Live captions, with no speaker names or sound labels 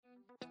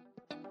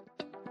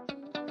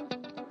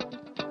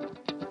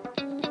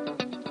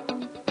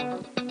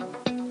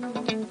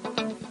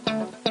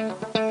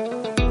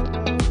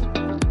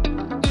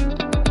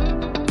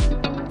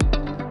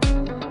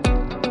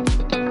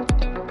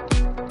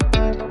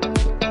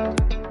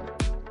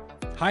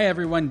Hi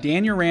everyone,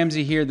 Daniel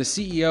Ramsey here, the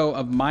CEO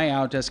of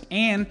MyOutDesk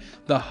and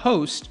the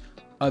host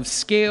of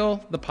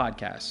Scale the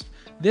Podcast.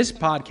 This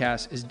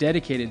podcast is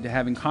dedicated to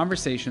having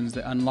conversations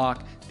that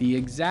unlock the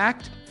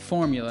exact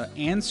formula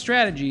and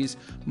strategies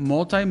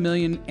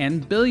multi-million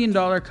and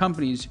billion-dollar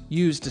companies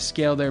use to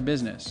scale their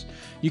business.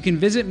 You can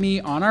visit me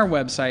on our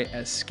website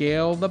at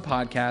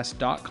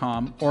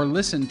scalethepodcast.com or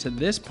listen to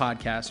this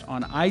podcast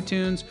on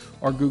iTunes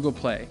or Google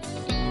Play.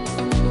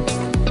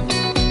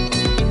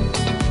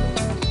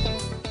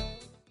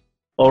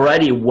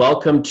 Alrighty,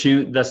 welcome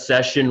to the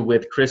session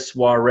with Chris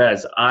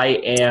Suarez. I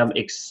am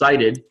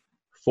excited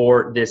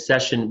for this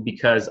session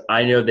because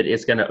I know that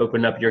it's going to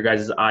open up your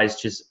guys' eyes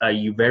to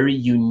a very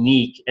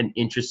unique and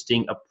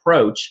interesting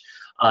approach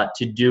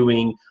to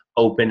doing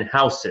open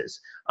houses.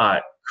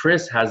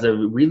 Chris has a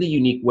really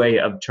unique way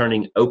of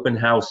turning open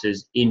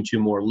houses into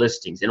more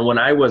listings. And when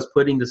I was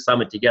putting the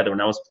summit together,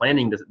 when I was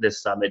planning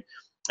this summit,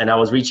 and I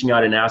was reaching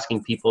out and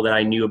asking people that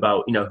I knew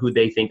about, who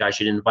they think I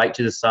should invite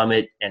to the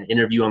summit and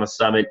interview on the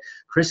summit,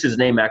 Chris's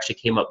name actually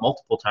came up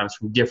multiple times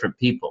from different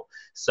people.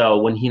 So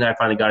when he and I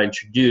finally got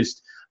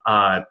introduced,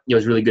 it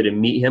was really good to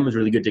meet him. It was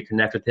really good to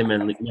connect with him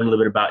and learn a little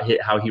bit about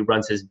how he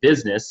runs his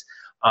business.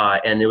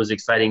 And it was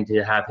exciting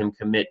to have him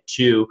commit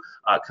to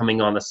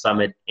coming on the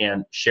summit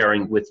and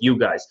sharing with you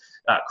guys.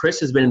 Chris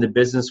has been in the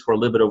business for a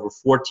little bit over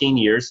 14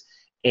 years.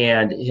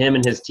 And him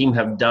and his team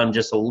have done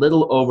just a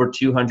little over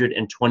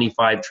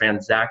 225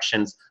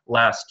 transactions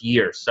last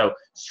year. So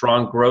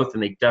strong growth,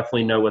 and they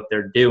definitely know what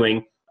they're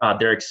doing.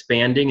 They're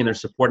expanding, and they're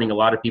supporting a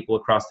lot of people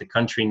across the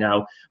country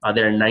now.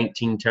 They're in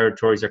 19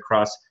 territories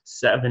across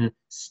 7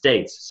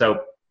 states.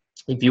 So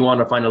if you want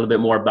to find a little bit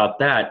more about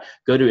that,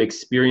 go to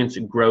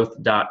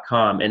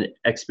experiencegrowth.com. And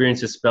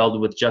experience is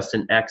spelled with just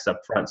an X up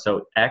front.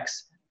 So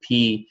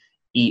XPERIENCE,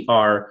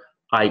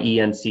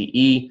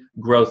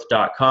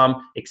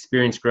 growth.com,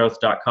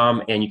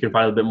 experiencegrowth.com, and you can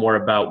find a little bit more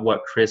about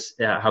what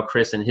how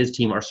Chris and his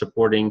team are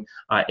supporting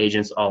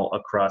agents all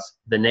across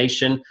the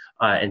nation,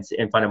 and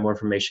find out more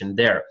information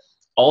there.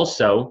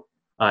 Also,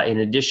 in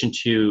addition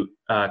to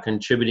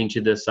contributing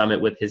to the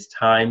summit with his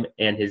time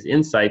and his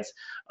insights,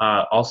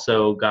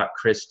 also got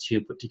Chris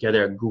to put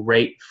together a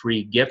great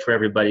free gift for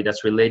everybody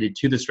that's related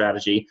to the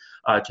strategy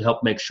to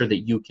help make sure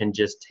that you can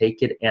just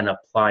take it and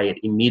apply it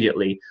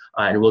immediately.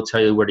 And we'll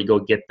tell you where to go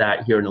get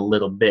that here in a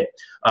little bit.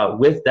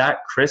 With that,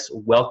 Chris,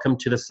 welcome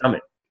to the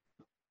summit.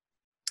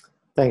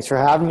 Thanks for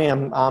having me.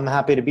 I'm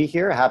happy to be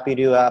here, happy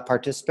to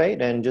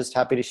participate, and just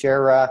happy to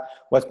share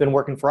what's been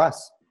working for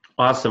us.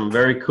 Awesome,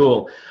 very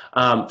cool.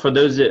 For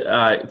those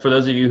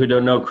of you who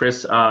don't know,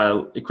 Chris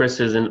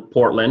is in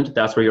Portland.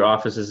 That's where your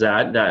office is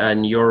at,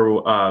 and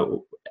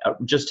you're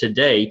just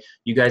today.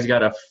 You guys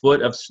got a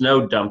foot of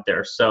snow dumped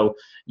there, so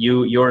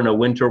you're in a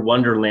winter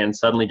wonderland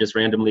suddenly, just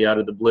randomly out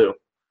of the blue.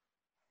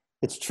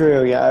 It's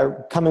true, yeah.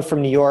 Coming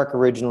from New York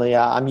originally,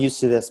 I'm used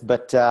to this,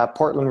 but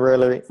Portland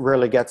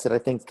rarely gets it. I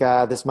think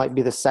this might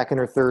be the second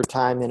or third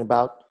time in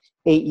about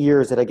 8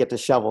 years that I get to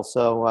shovel,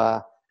 so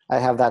I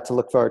have that to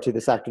look forward to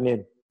this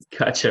afternoon.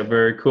 Gotcha.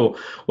 Very cool.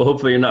 Well,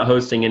 hopefully you're not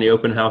hosting any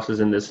open houses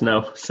in the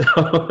snow. So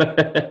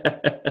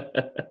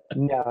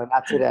No,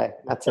 not today.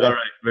 Not today. All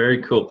right. Very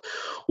cool.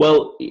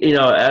 Well,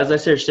 as I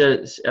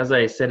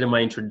said in my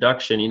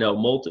introduction,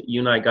 you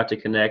and I got to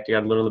connect,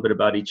 got to learn a little bit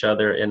about each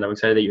other, and I'm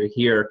excited that you're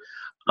here.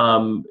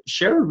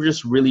 Share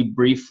just really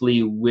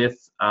briefly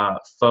with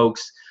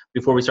folks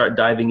before we start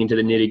diving into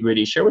the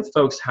nitty-gritty. Share with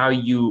folks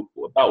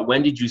about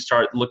when did you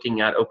start looking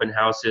at open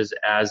houses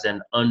as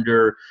an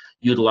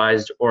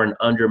underutilized or an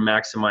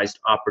under-maximized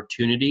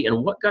opportunity,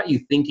 and what got you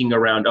thinking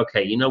around,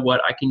 okay, you know what,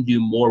 I can do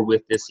more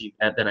with this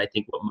event than I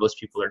think what most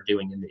people are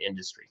doing in the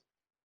industry?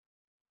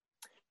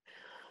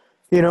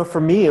 For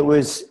me, it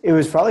was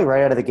probably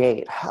right out of the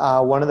gate.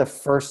 One of the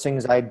first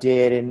things I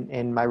did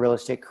in my real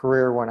estate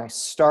career when I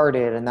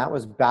started, and that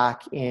was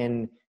back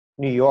in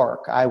New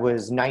York. I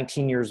was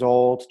 19 years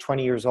old,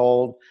 20 years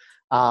old,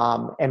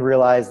 and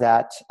realized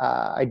that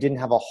I didn't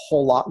have a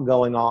whole lot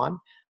going on,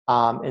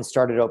 and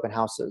started open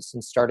houses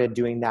and started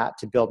doing that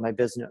to build my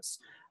business.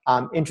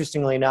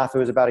 Interestingly enough, it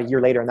was about a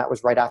year later, and that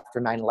was right after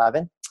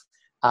 9/11,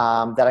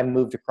 that I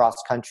moved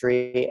across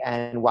country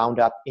and wound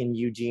up in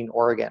Eugene,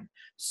 Oregon.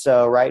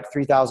 So, right,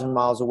 3,000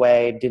 miles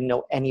away, didn't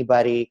know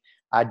anybody,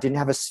 didn't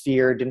have a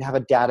sphere, didn't have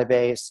a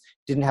database,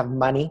 didn't have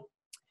money,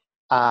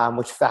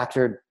 which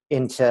factored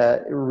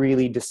into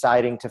really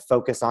deciding to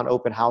focus on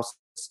open houses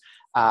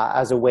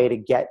as a way to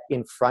get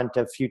in front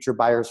of future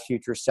buyers,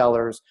 future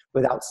sellers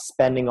without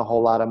spending a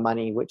whole lot of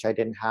money, which I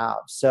didn't have.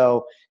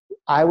 So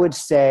I would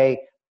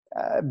say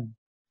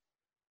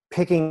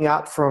picking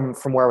up from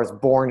where I was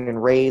born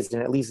and raised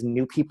and at least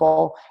knew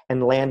people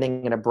and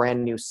landing in a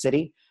brand new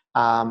city,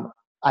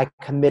 I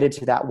committed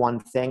to that one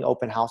thing,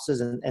 open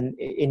houses. And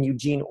in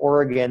Eugene,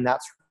 Oregon,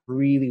 that's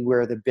really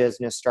where the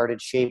business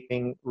started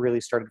shaping, really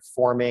started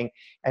forming,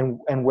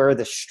 and where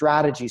the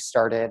strategy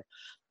started.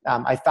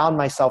 I found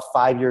myself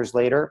 5 years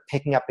later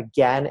picking up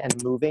again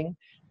and moving,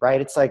 right?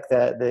 It's like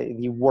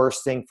the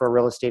worst thing for a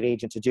real estate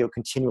agent to do,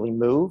 continually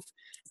move.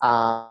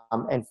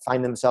 and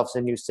find themselves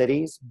in new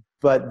cities.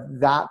 But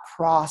that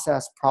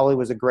process probably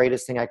was the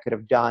greatest thing I could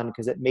have done,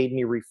 because it made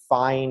me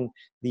refine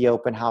the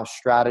open house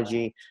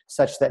strategy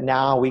such that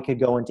now we could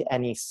go into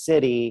any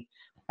city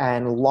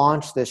and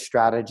launch this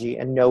strategy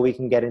and know we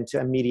can get into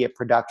immediate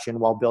production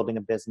while building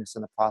a business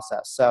in the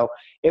process. So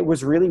it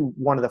was really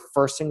one of the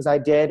first things I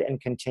did, and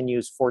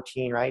continues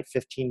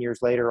 15 years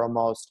later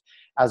almost,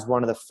 as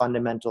one of the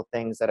fundamental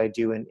things that I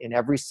do in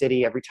every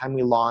city, every time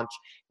we launch.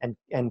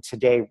 And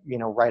today,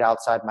 right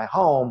outside my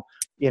home,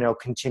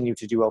 continue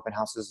to do open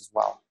houses as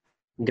well.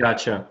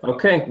 Gotcha.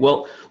 Okay.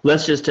 Well,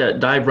 let's just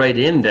dive right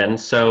in then.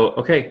 So,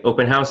 okay,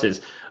 open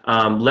houses.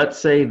 Let's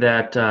say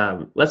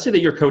that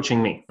you're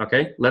coaching me.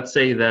 Okay. Let's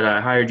say that I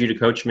hired you to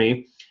coach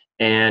me,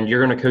 and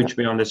you're going to coach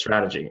me on this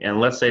strategy. And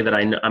let's say that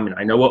I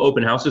know what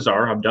open houses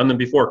are. I've done them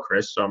before,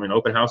 Chris. So,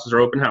 open houses are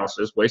open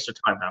houses. Waste of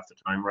time half the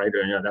time, right?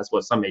 Or, that's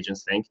what some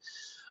agents think.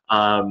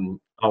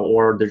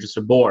 Or they're just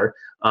a bore.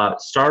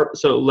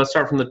 So let's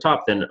start from the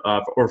top then,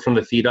 or from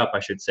the feet up,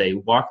 I should say.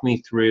 Walk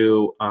me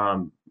through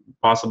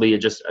possibly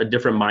just a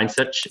different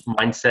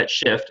mindset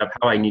shift of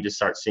how I need to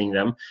start seeing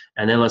them,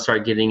 and then let's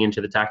start getting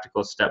into the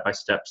tactical step by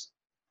steps.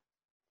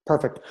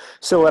 Perfect.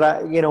 So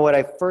what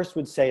I first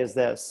would say is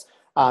this.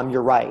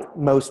 You're right.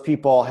 Most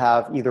people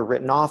have either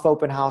written off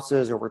open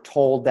houses, or were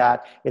told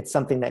that it's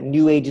something that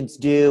new agents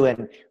do.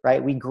 And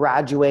right, we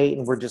graduate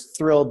and we're just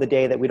thrilled the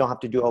day that we don't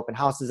have to do open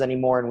houses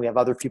anymore, and we have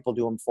other people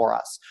do them for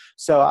us.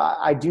 So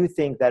I do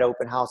think that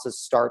open houses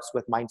starts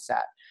with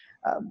mindset.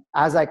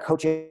 As I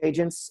coach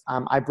agents,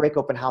 I break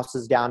open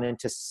houses down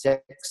into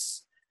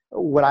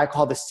what I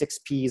call the 6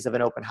 Ps of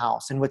an open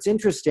house. And what's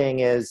interesting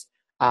is,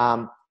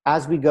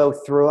 as we go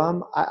through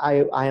them,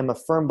 I am a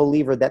firm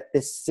believer that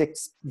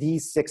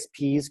these 6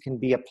 Ps can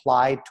be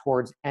applied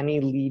towards any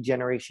lead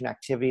generation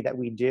activity that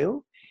we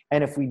do.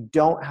 And if we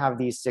don't have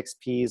these 6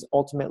 Ps,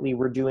 ultimately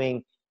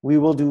we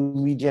will do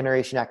lead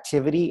generation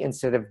activity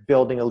instead of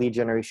building a lead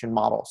generation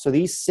model. So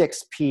these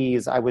 6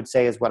 Ps, I would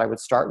say, is what I would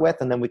start with,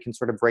 and then we can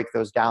sort of break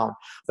those down.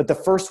 But the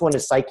first one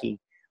is psyche,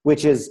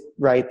 which is,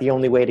 right, the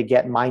only way to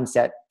get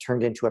mindset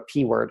turned into a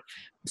P word.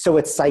 So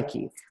it's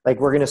psyche. Like,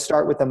 we're going to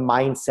start with the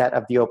mindset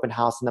of the open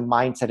house and the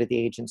mindset of the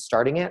agent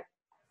starting it.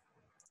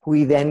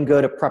 We then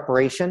go to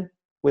preparation,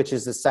 which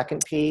is the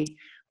second P.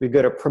 We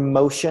go to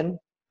promotion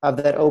of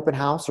that open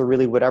house, or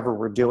really whatever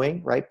we're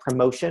doing, right?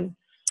 Promotion.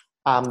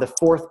 The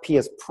 4th P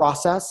is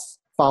process,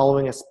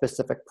 following a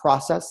specific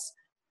process.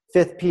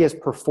 5th P is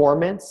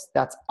performance.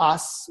 That's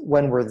us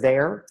when we're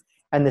there.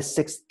 And the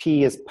 6th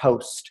P is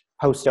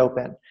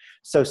post-open.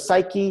 So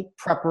psyche,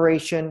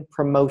 preparation,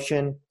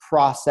 promotion,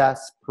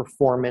 process,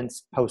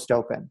 performance,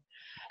 post-open.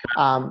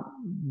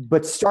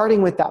 But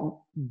starting with that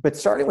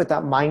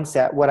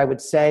mindset, what I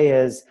would say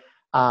is,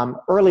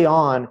 early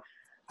on,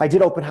 I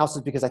did open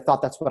houses because I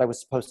thought that's what I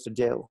was supposed to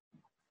do.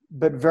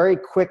 But very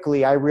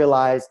quickly, I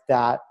realized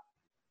that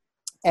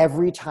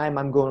every time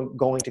I'm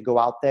going to go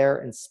out there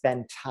and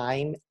spend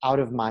time out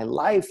of my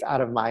life,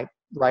 out of my,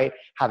 right,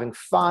 having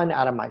fun,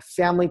 out of my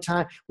family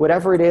time,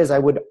 whatever it is I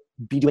would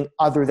be doing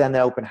other than the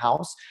open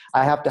house,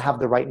 I have to have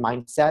the right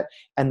mindset.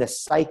 And the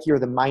psyche, or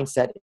the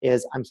mindset,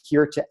 is I'm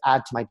here to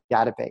add to my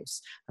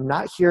database. I'm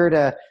not here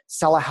to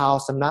sell a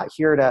house. I'm not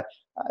here to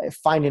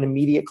find an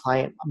immediate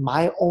client.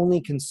 My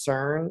only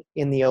concern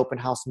in the open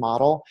house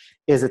model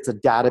is it's a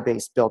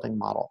database building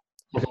model.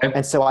 Okay.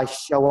 And so I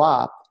show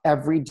up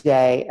every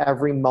day,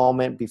 every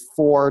moment,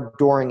 before,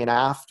 during, and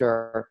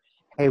after.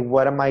 Hey,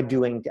 what am I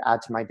doing to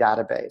add to my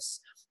database?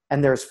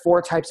 And there's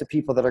 4 types of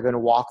people that are going to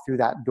walk through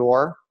that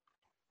door.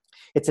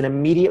 It's an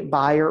immediate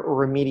buyer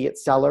or immediate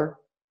seller,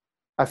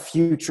 a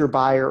future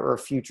buyer or a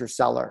future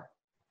seller.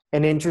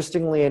 And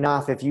interestingly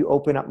enough, if you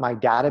open up my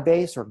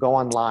database or go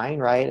online,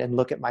 right, and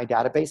look at my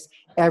database,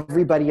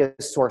 everybody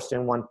is sourced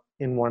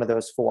in one of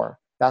those 4.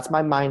 That's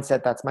my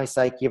mindset. That's my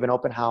psyche of an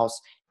open house.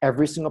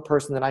 Every single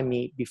person that I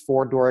meet,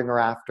 before, during, or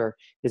after,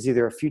 is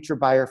either a future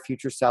buyer,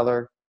 future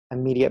seller,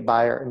 immediate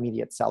buyer,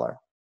 immediate seller.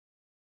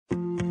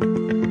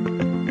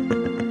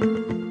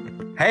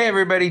 Hey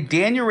everybody,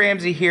 Daniel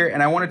Ramsey here,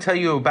 and I want to tell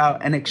you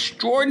about an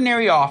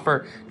extraordinary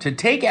offer to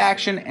take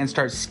action and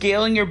start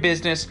scaling your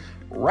business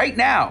right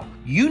now.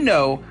 You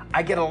know,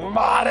 I get a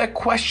lot of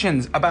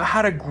questions about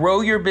how to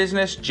grow your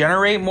business,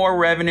 generate more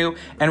revenue,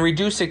 and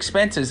reduce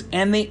expenses.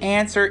 And the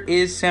answer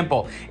is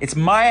simple. It's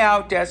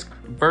MyOutDesk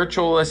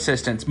Virtual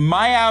Assistants.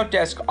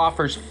 MyOutDesk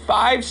offers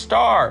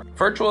 5-star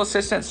virtual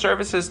assistant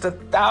services to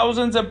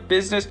thousands of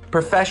business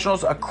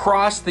professionals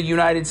across the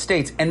United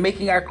States, and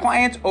making our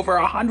clients over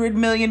 $100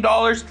 million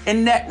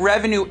in net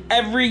revenue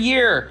every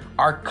year.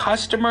 Our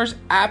customers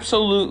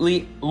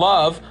absolutely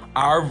love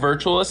our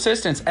virtual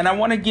assistants, and I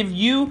want to give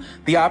you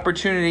the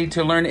opportunity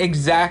to learn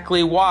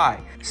exactly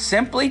why.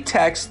 Simply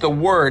text the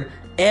word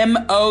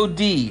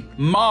MOD,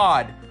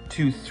 MOD,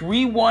 to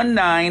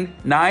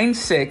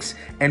 31996,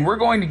 and we're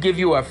going to give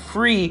you a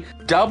free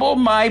Double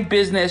My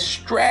Business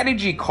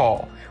strategy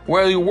call.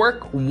 where you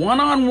work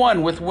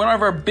one-on-one with one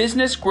of our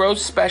business growth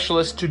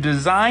specialists to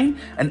design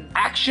an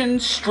action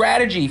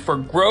strategy for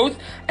growth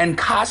and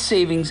cost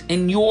savings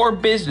in your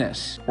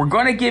business. We're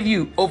going to give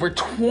you over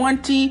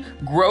 20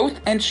 growth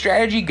and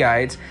strategy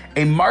guides,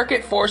 a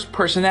market force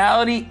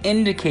personality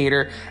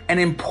indicator, an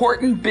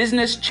important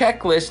business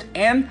checklist,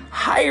 and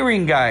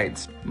hiring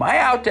guides. My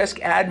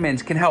Outdesk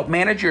admins can help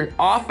manage your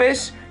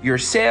office, your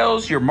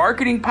sales, your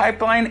marketing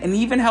pipeline, and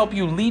even help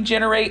you lead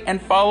generate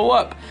and follow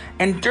up.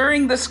 And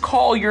during this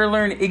call, you'll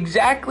learn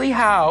exactly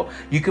how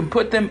you can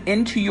put them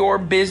into your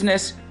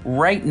business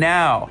right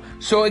now.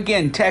 So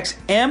again, text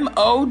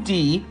MOD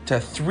to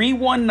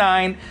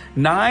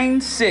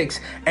 31996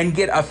 and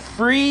get a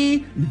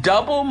free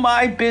Double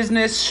My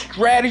Business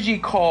strategy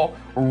call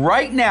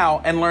right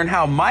now and learn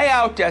how My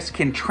Outdesk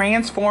can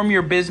transform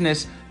your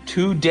business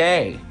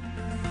today.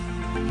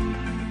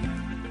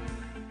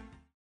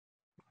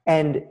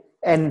 And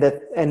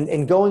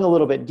going a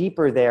little bit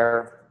deeper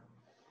there,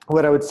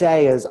 what I would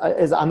say is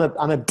I'm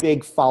a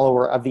big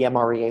follower of the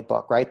MREA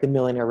book, right? The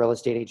Millionaire Real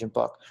Estate Agent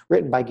book,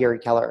 written by Gary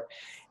Keller.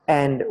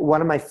 And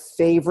one of my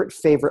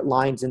favorite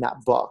lines in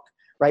that book,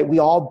 right? We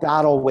all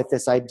battle with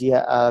this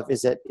idea of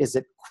is it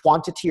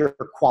quantity or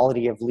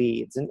quality of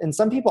leads? And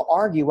some people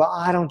argue, well,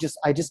 I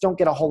just don't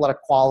get a whole lot of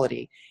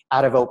quality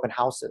out of open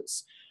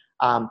houses.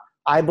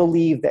 I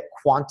believe that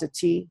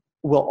quantity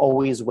will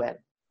always win.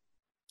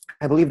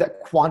 I believe that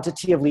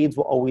quantity of leads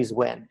will always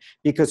win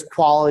because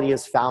quality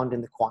is found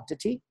in the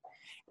quantity.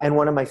 And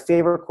one of my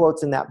favorite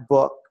quotes in that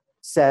book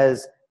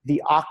says,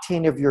 the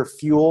octane of your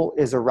fuel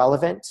is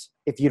irrelevant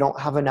if you don't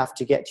have enough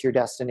to get to your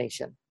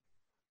destination.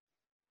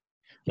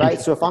 Right?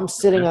 So if I'm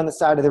sitting on the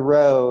side of the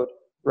road,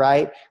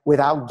 right,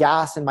 without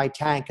gas in my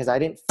tank because I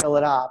didn't fill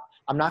it up,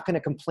 I'm not going to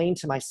complain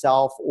to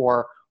myself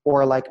or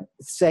like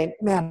say,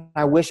 man,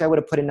 I wish I would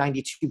have put in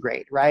 92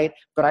 grade, right?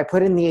 But I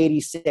put in the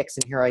 86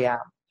 and here I am.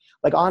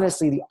 Like,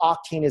 honestly, the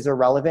octane is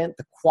irrelevant.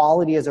 The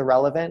quality is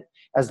irrelevant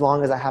as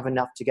long as I have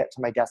enough to get to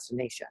my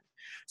destination.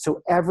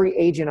 So every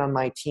agent on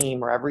my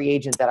team or every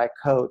agent that I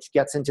coach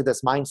gets into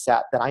this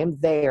mindset that I am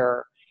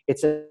there.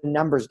 It's a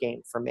numbers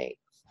game for me.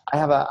 I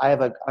have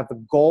a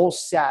goal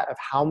set of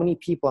how many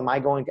people am I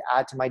going to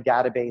add to my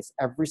database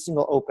every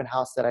single open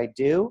house that I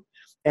do.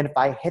 And if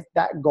I hit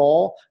that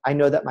goal, I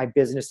know that my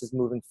business is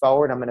moving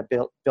forward. I'm going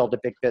to build a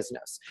big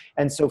business.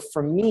 And so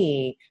for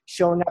me,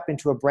 showing up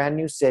into a brand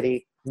new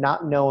city,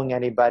 not knowing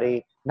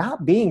anybody,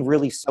 not being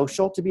really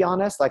social, to be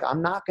honest, like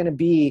I'm not going to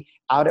be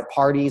out at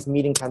parties,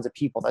 meeting tons of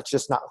people. That's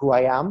just not who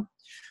I am.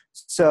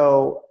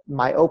 So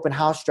my open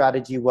house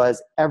strategy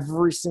was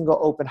every single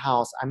open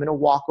house, I'm going to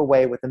walk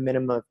away with a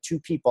minimum of 2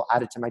 people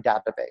added to my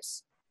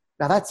database.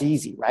 Now that's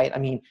easy, right? I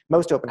mean,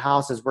 most open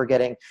houses, we're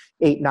getting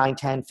 8, 9,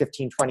 10,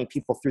 15, 20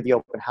 people through the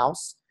open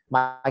house.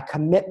 My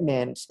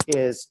commitment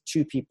is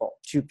 2 people,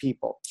 2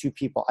 people, 2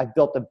 people. I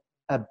built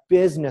a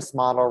business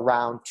model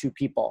around 2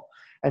 people.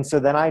 And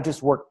so then I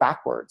just work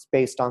backwards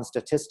based on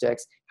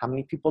statistics. How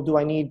many people do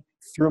I need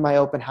through my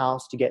open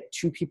house to get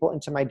 2 people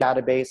into my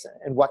database?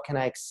 And what can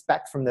I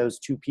expect from those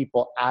 2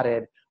 people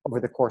added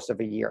over the course of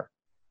a year?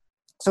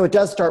 So it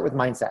does start with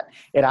mindset.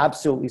 It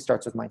absolutely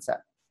starts with mindset.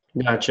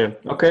 Gotcha.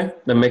 Okay.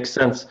 That makes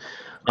sense.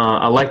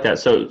 I like that.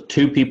 So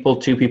 2 people,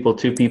 2 people,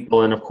 2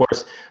 people. And of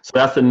course, so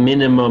that's the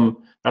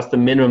minimum. That's the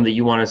minimum that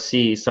you want to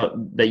see.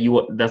 So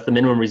that's the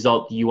minimum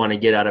result you want to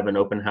get out of an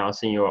open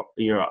house, and you're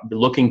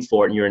looking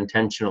for it and you're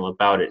intentional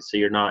about it. So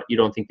you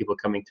don't think people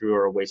coming through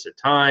are a waste of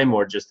time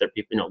or just that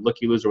people,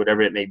 looky loos or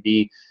whatever it may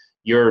be.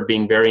 You're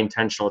being very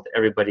intentional with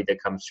everybody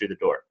that comes through the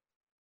door.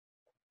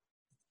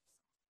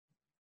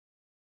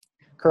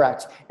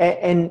 Correct.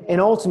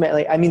 And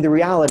ultimately, I mean, the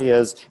reality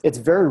is it's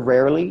very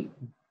rarely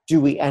do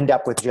we end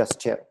up with just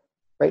 2,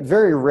 right?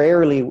 Very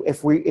rarely,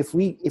 if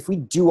we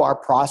do our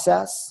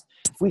process,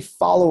 if we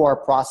follow our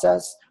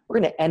process, we're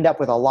going to end up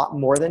with a lot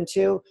more than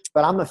 2.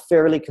 But I'm a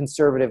fairly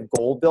conservative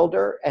goal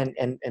builder and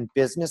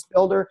business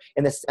builder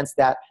in the sense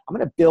that I'm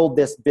going to build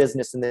this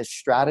business and this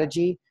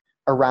strategy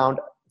around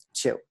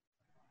 2.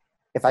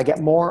 If I get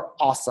more,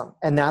 awesome.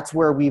 And that's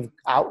where we've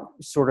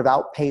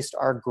outpaced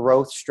our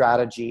growth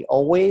strategy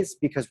always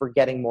because we're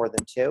getting more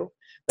than 2.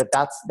 But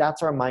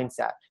that's our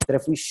mindset. That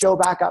if we show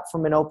back up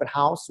from an open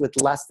house with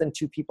less than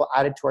 2 people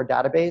added to our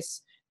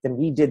database, then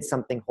we did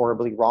something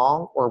horribly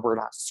wrong, or we're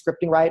not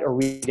scripting right, or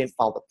we didn't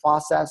follow the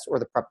process or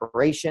the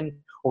preparation,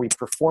 or we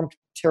performed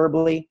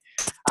terribly.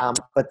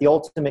 But the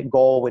ultimate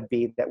goal would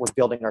be that we're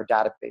building our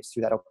database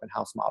through that open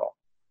house model.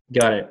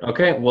 Got it.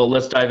 Okay. Well,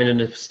 let's dive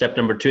into step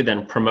number 2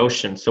 then,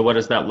 promotion. So what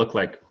does that look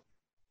like?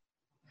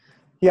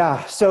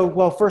 Yeah. So,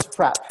 well, first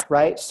prep,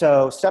 right?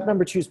 So step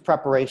number 2 is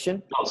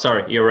preparation. Oh,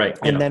 sorry. You're right.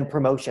 And then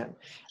promotion.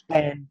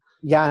 And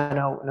yeah,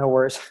 no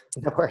worries.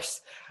 No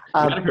worries.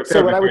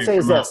 So what I would say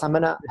is this,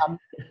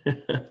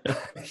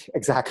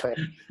 exactly.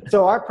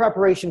 So our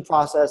preparation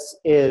process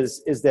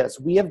is this.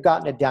 We have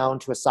gotten it down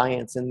to a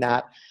science in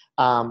that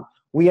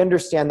we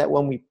understand that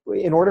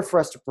in order for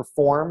us to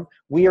perform,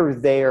 we are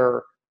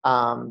there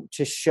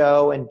to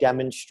show and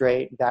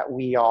demonstrate that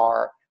we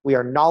are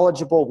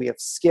knowledgeable, we have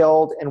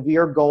skilled, and we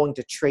are going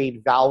to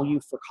trade value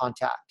for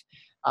contact.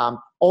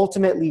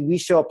 Ultimately, we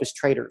show up as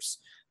traders,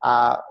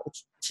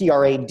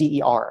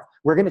 TRADER.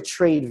 We're going to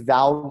trade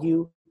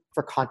value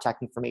for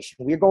contact information.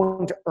 We're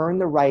going to earn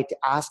the right to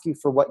ask you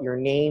for what your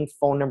name,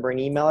 phone number, and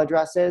email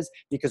address is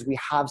because we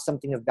have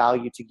something of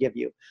value to give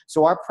you.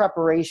 So our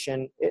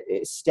preparation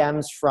it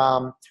stems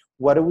from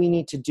what do we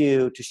need to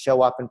do to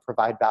show up and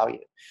provide value.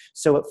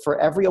 So for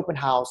every open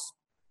house,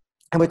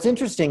 and what's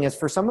interesting is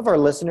for some of our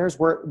listeners,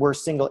 we're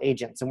single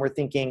agents and we're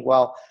thinking,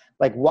 well,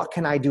 like what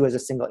can I do as a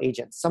single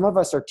agent? Some of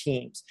us are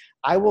teams.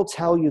 I will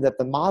tell you that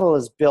the model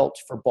is built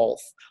for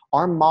both.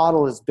 Our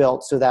model is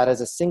built so that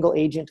as a single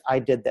agent, I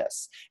did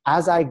this.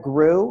 As I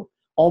grew,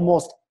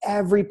 almost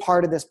every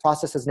part of this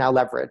process is now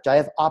leveraged. I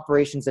have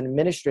operations and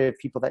administrative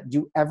people that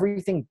do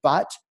everything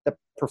but the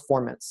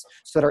performance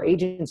so that our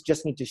agents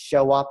just need to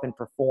show up and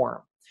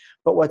perform.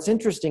 But what's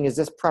interesting is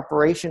this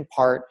preparation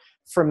part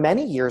for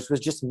many years was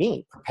just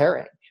me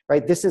preparing,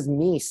 right? This is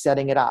me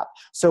setting it up.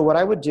 So what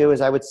I would do is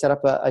I would set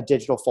up a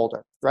digital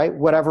folder, right?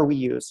 Whatever we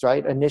used,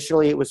 right?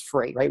 Initially it was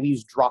free, right? We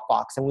used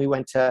Dropbox and we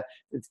went to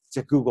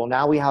Google.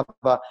 Now we have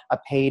a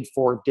paid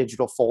for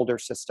digital folder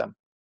system.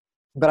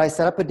 But I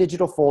set up a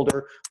digital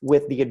folder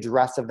with the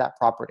address of that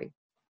property.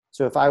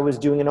 So if I was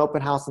doing an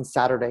open house on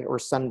Saturday or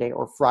Sunday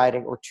or Friday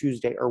or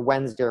Tuesday or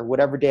Wednesday or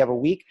whatever day of a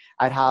week,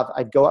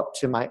 I'd go up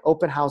to my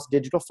open house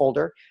digital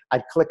folder,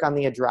 I'd click on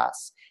the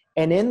address.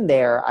 And in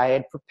there I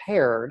had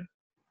prepared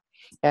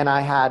and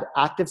I had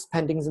actives,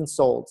 pendings, and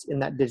solds in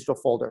that digital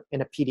folder in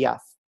a PDF,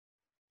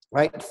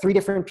 right? 3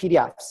 different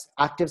PDFs,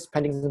 actives,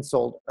 pendings, and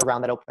sold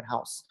around that open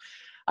house.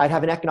 I'd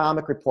have an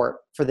economic report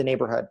for the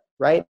neighborhood,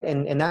 right?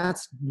 And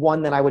that's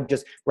one that I would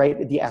just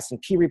write the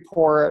S&P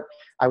report.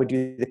 I would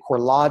do the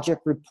CoreLogic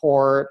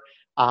report.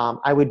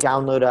 I would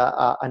download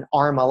an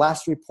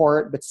RMLS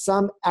report, but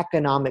some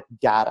economic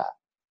data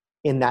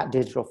in that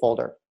digital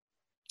folder.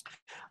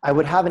 I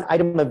would have an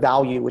item of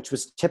value, which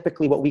was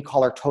typically what we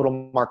call our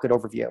total market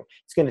overview.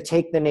 It's going to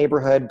take the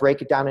neighborhood,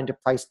 break it down into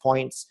price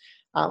points.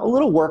 A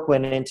little work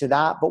went into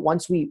that, but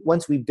once we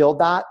build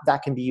that,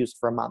 that can be used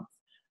for a month.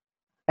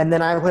 And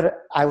then I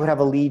would have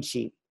a lead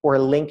sheet or a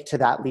link to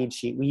that lead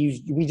sheet.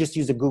 We just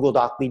use a Google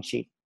Doc lead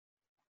sheet.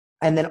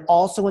 And then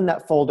also in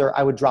that folder,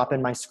 I would drop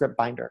in my script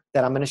binder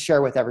that I'm going to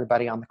share with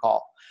everybody on the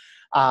call.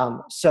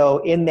 So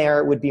in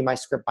there would be my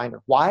script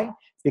binder. Why?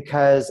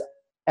 Because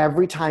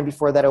every time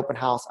before that open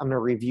house, I'm going to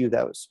review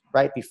those,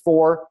 right?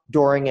 Before,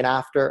 during, and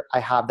after I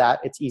have that,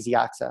 it's easy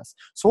access.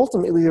 So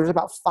ultimately, there's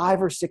about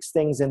 5 or 6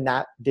 things in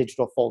that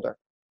digital folder.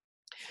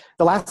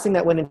 The last thing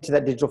that went into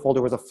that digital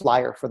folder was a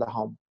flyer for the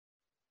home.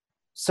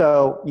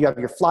 So you have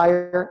your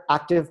flyer,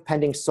 active,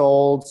 pending,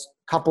 solds,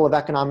 couple of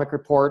economic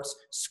reports,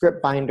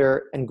 script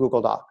binder, and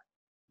Google Doc.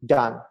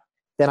 Done.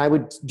 Then I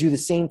would do the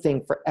same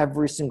thing for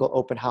every single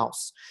open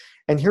house.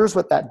 And here's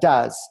what that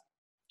does.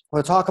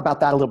 We'll talk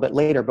about that a little bit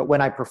later, but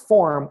when I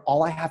perform,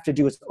 all I have to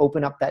do is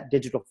open up that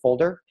digital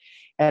folder,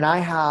 and I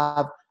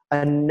have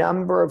a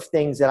number of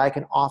things that I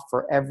can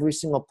offer every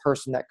single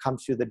person that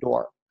comes through the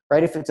door,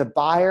 right? If it's a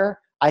buyer,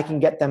 I can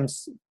get them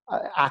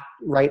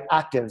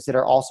actives that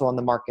are also on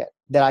the market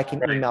that I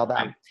can email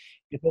them.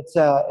 If it's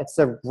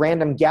a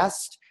random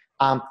guest,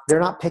 they're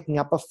not picking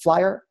up a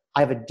flyer, I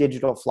have a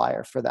digital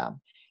flyer for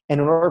them. And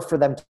in order for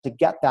them to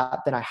get that,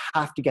 then I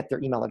have to get their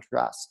email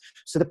address.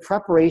 So the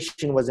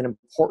preparation was an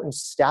important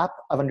step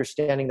of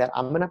understanding that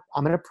I'm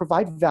gonna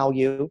provide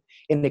value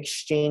in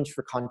exchange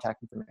for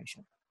contact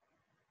information.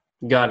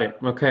 Got it.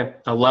 Okay.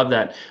 I love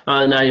that.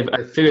 And I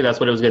figured that's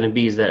what it was going to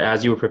be, is that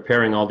as you were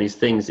preparing all these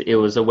things, it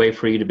was a way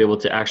for you to be able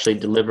to actually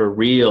deliver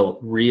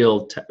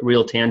real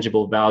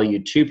tangible value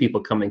to people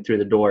coming through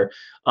the door,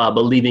 but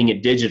leaving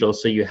it digital.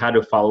 So you had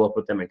to follow up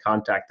with them and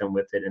contact them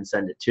with it and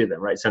send it to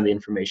them, right? Send the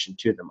information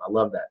to them. I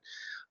love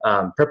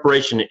that.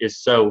 Preparation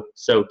is so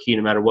key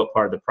no matter what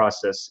part of the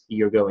process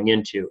you're going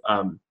into.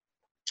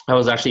 I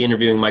was actually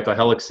interviewing Michael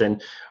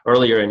Hellickson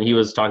earlier, and he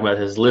was talking about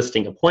his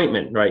listing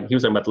appointment, right? He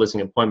was talking about the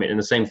listing appointment, and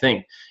the same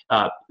thing.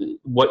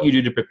 What you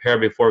do to prepare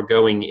before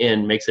going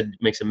in makes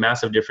a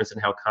massive difference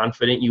in how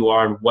confident you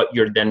are and what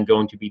you're then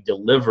going to be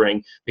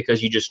delivering,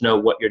 because you just know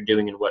what you're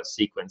doing in what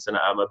sequence. And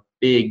I'm a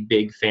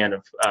big fan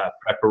of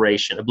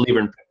preparation, a believer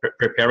in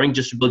preparing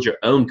just to build your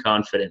own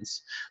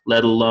confidence,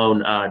 let alone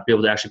be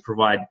able to actually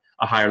provide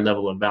a higher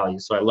level of value.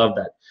 So I love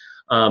that.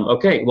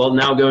 Okay, well,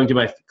 now going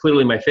to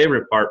clearly my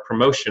favorite part,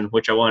 promotion,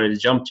 which I wanted to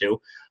jump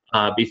to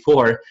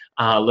before.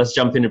 Let's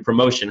jump into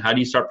promotion. How do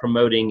you start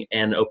promoting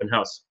an open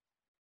house?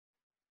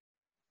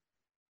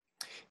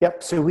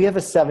 Yep, so we have a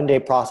 7-day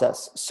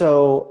process.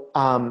 So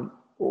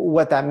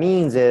what that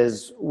means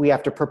is we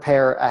have to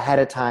prepare ahead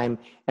of time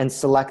and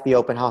select the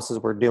open houses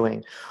we're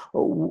doing.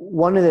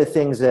 One of the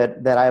things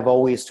that I've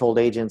always told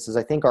agents is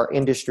I think our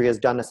industry has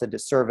done us a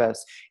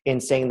disservice in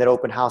saying that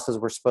open houses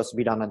were supposed to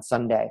be done on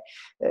Sunday.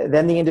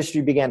 Then the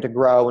industry began to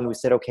grow and we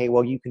said, okay,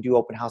 well, you can do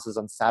open houses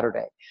on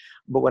Saturday.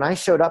 But when I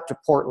showed up to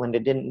Portland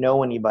and didn't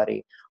know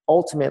anybody,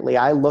 ultimately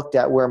I looked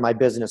at where my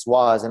business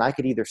was, and I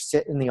could either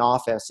sit in the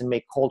office and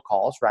make cold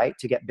calls, right,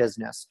 to get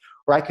business,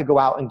 or I could go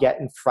out and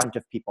get in front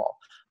of people.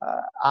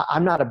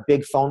 I'm not a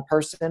big phone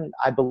person.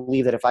 I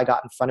believe that if I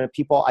got in front of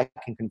people, I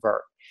can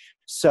convert.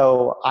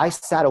 So I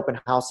sat open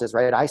houses,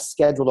 right? I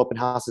scheduled open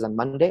houses on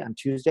Monday, on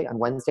Tuesday, on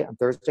Wednesday, on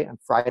Thursday, on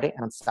Friday,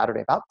 and on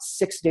Saturday, about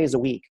 6 days a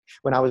week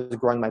when I was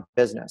growing my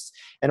business.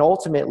 And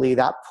ultimately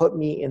that put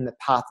me in the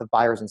path of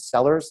buyers and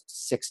sellers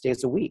 6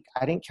 days a week.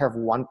 I didn't care if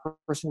one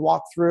person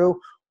walked through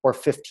or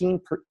 15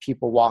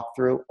 people walked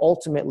through.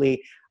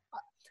 Ultimately,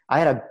 I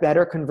had a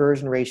better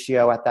conversion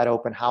ratio at that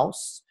open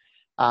house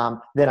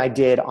than I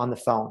did on the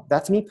phone.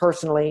 That's me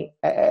personally,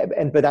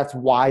 but that's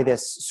why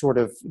this sort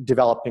of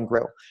developed and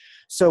grew.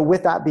 So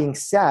with that being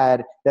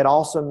said, that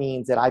also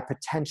means that I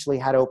potentially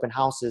had open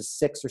houses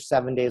 6 or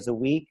 7 days a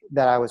week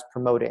that I was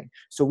promoting.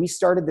 So we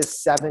started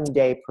this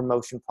 7-day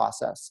promotion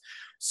process.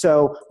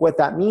 So what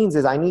that means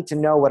is I need to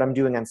know what I'm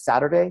doing on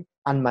Saturday,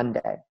 on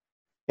Monday.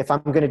 If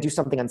I'm going to do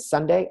something on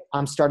Sunday,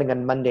 I'm starting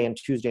on Monday and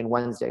Tuesday and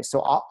Wednesday. So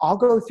I'll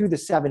go through the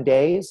 7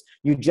 days.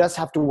 You just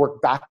have to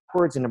work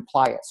backwards and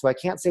apply it. So I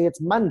can't say it's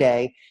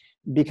Monday,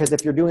 because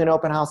if you're doing an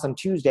open house on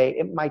Tuesday,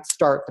 it might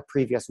start the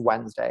previous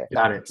Wednesday.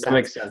 Got it. That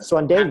makes sense. So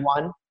on day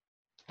one,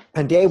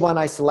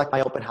 I select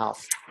my open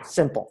house.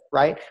 Simple,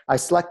 right? I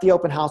select the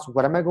open house.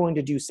 What am I going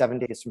to do 7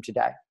 days from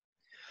today?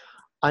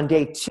 On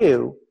day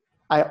 2,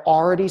 I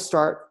already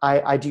start,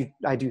 I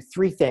do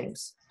 3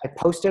 things. I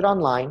post it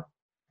online,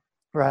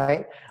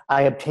 right?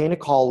 I obtain a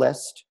call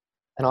list,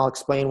 and I'll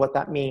explain what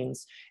that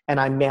means. And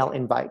I mail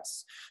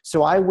invites.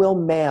 So I will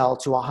mail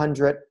to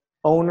 100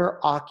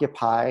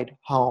 owner-occupied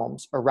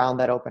homes around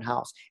that open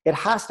house. It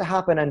has to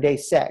happen on day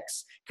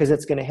 6 because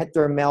it's going to hit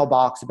their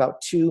mailbox about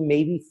 2,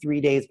 maybe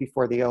 3 days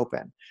before they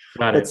open.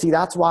 But see,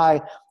 that's why,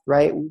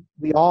 right,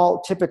 we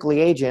all typically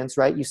agents,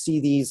 right, you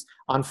see these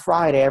on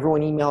Friday,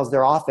 everyone emails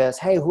their office,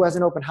 hey, who has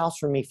an open house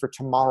for me for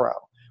tomorrow?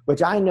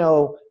 Which I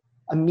know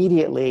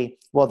immediately,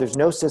 well, there's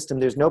no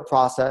system, there's no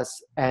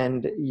process,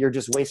 and you're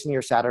just wasting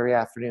your Saturday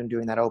afternoon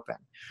doing that open.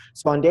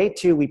 So on day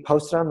 2, we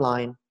post it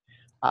online.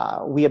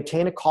 We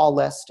obtain a call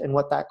list, and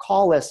what that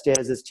call list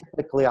is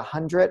typically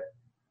 100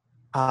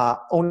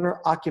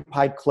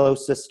 owner-occupied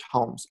closest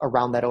homes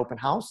around that open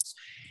house,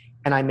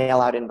 and I mail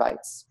out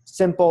invites.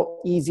 Simple,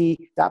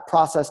 easy. That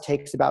process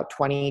takes about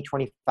 20,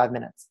 25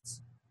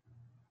 minutes.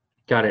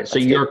 Got it. So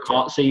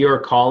you're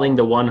calling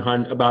the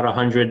about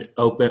 100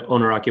 open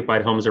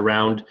owner-occupied homes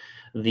around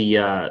the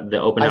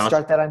open house. I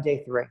start that on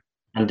day 3.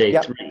 On day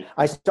 3.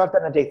 I start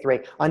that on day 3.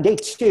 On day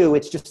 2,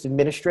 it's just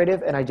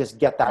administrative, and I just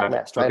get that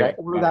list, right? Okay. I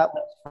order that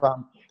list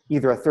from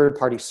either a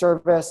third-party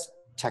service,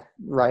 tech,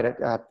 right,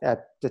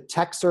 at the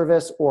tech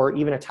service, or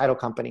even a title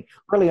company.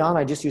 Early on,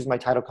 I just used my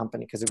title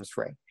company because it was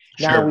free.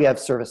 Now we have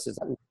services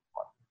that we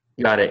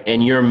Got it.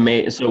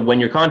 And so when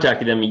you're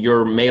contacting them,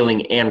 you're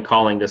mailing and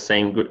calling the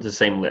same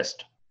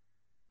list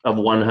of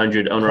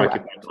 100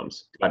 owner-occupied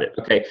homes. Got it.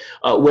 Okay.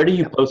 Where do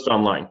you post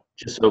online?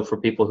 Just so for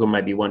people who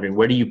might be wondering,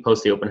 where do you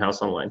post the open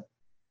house online?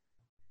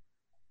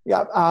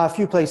 Yeah, a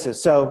few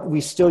places. So we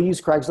still use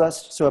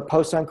Craigslist. So it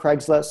posts on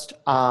Craigslist.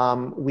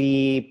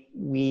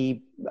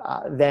 We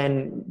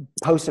then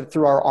post it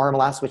through our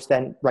RMLS, which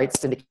then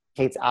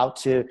syndicates out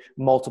to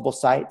multiple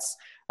sites.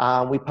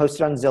 We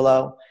post it on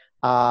Zillow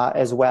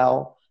as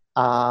well.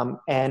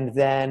 And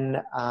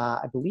then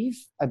I believe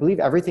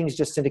everything's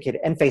just syndicated,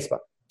 and Facebook.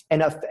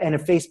 And a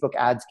Facebook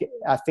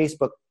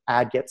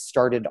ad gets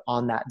started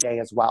on that day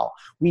as well.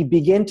 We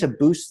begin to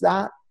boost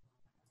that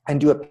and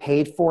do a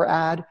paid for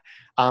ad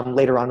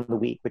later on in the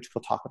week, which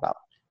we'll talk about.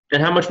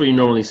 And how much will you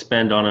normally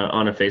spend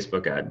on a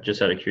Facebook ad,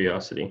 just out of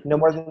curiosity? No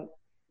more than,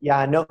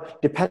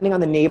 depending on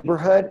the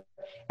neighborhood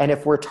and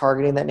if we're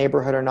targeting that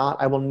neighborhood or not,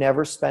 I will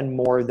never spend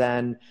more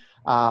than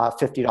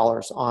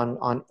 $50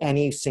 on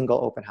any single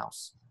open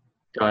house.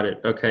 Got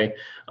it. Okay.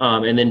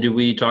 And then do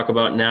we talk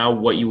about now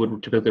what you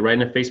would typically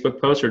write in a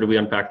Facebook post, or do we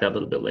unpack that a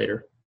little bit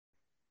later?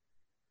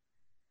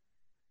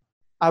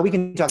 We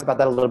can talk about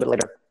that a little bit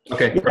later.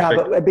 Okay. Yeah,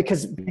 but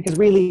because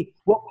really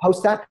we'll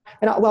post that,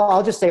 and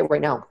I'll just say it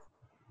right now.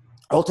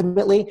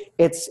 Ultimately,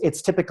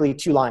 it's typically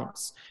 2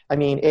 lines. I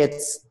mean,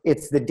 it's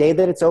the day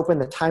that it's open,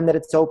 the time that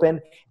it's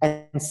open,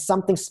 and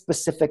something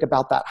specific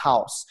about that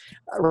house,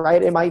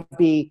 right? It might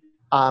be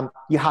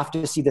you have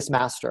to see this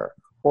master,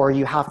 or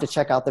you have to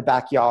check out the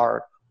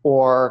backyard,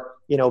 or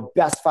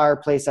best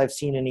fireplace I've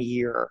seen in a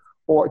year,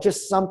 or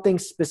just something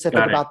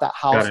specific about that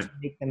house to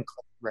make them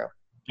click through.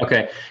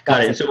 Okay,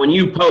 got it. So when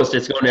you post,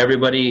 it's going to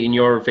everybody in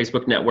your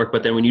Facebook network,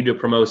 but then when you do a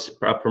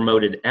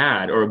promoted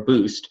ad or a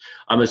boost,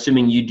 I'm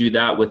assuming you do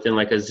that within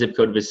like a zip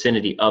code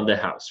vicinity of the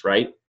house,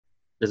 right?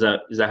 Is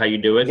that how you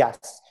do it? Yes.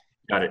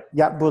 Got it.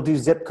 Yeah, we'll do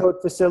zip code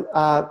vicinity.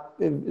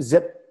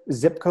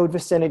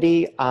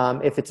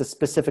 If it's a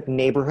specific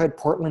neighborhood,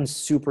 Portland's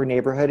super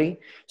neighborhoody,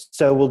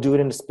 so we'll do it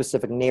in a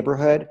specific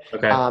neighborhood.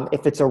 Okay.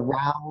 If it's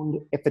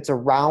around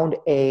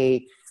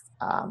a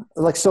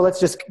so let's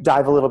just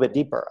dive a little bit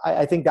deeper.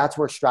 I think that's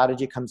where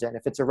strategy comes in.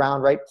 If it's around,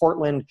 right,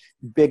 Portland,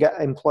 big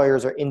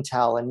employers are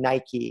Intel and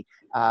Nike.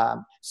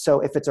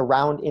 So if it's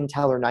around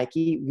Intel or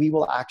Nike, we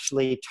will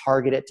actually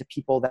target it to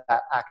people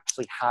that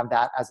actually have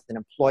that as an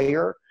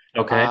employer.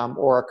 Okay.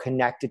 or are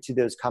connected to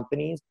those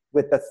companies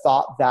with the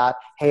thought that,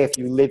 hey, if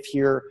you live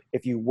here,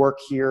 if you work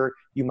here,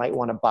 you might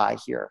want to buy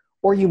here,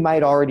 or you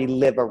might already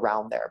live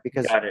around there,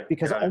 because Got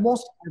it.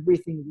 almost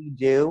everything we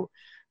do,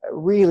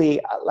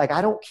 really, like,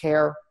 I don't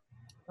care.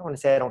 I don't want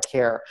to say I don't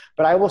care,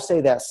 but I will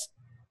say this: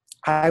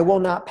 I will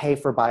not pay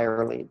for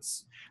buyer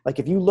leads. Like,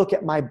 if you look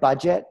at my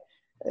budget,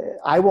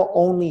 I will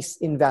only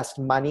invest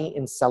money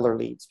in seller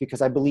leads,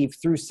 because I believe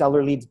through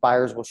seller leads,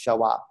 buyers will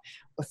show up.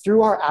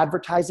 Through our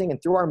advertising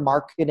and through our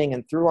marketing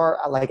and through our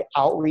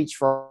outreach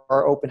for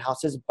our open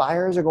houses,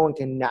 buyers are going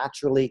to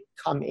naturally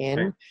come in.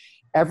 Right.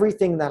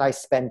 Everything that I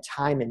spend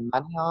time and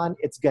money on,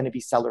 it's going to be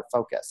seller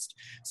focused.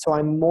 So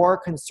I'm more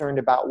concerned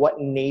about what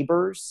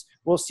neighbors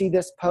will see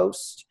this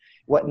post,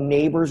 what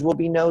neighbors will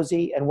be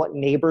nosy, and what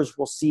neighbors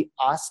will see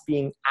us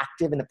being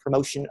active in the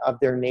promotion of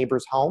their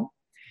neighbor's home.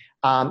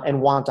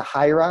 And want to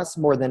hire us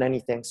more than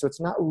anything. So it's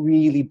not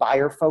really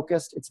buyer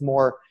focused. It's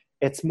more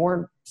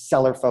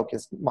seller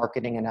focused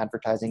marketing and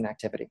advertising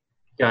activity.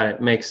 Got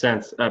it. Makes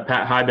sense.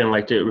 Pat Hyben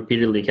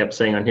repeatedly kept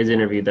saying on his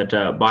interview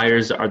that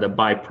buyers are the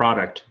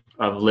byproduct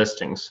of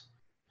listings.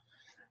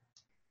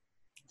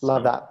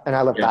 Love that. And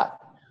I love that.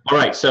 All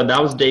right. So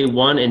that was day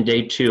 1 and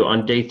day 2.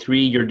 On day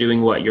 3, you're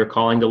doing what? You're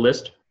calling the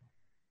list?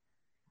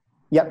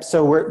 Yep.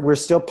 So we're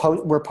still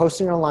we're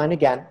posting online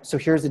again. So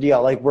here's the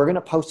deal. Like, we're going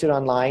to post it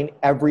online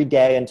every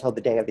day until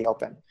the day of the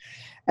open.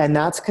 And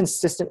that's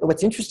consistent.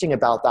 What's interesting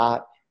about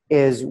that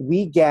is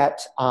we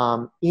get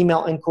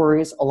email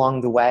inquiries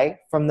along the way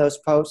from those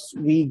posts.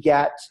 We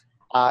get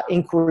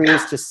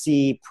inquiries to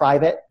see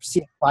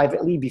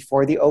privately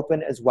before the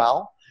open as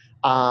well.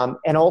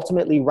 And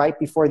ultimately, right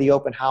before the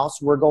open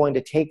house, we're going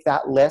to take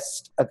that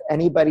list of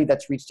anybody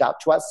that's reached out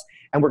to us,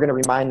 and we're going to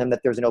remind them that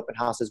there's an open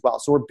house as well.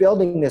 So we're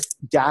building this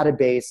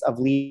database of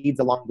leads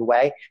along the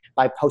way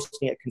by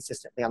posting it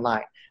consistently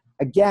online.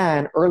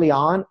 Again, early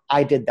on,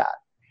 I did that.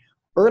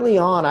 Early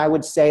on, I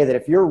would say that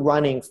if you're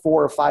running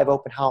 4 or 5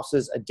 open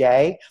houses a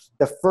day,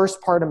 the first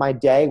part of my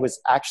day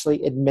was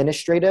actually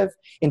administrative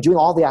in doing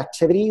all the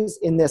activities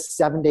in this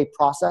 7-day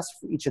process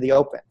for each of the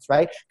opens,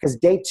 right? Because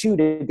day 2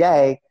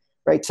 today,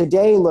 right?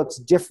 Today looks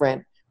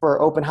different for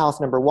open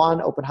house number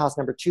 1, open house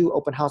number 2,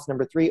 open house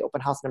number 3,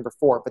 open house number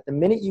 4. But the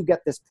minute you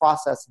get this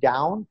process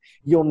down,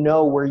 you'll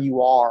know where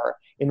you are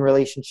in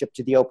relationship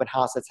to the open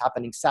house that's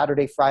happening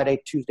Saturday,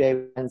 Friday,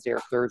 Tuesday, Wednesday, or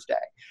Thursday.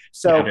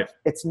 So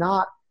it's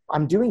not,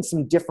 I'm doing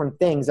some different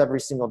things every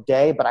single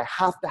day, but I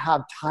have to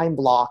have time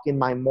block in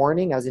my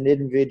morning as an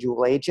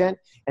individual agent.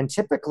 And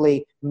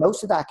typically,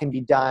 most of that can be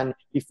done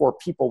before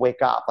people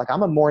wake up. Like,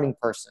 I'm a morning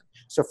person.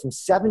 So from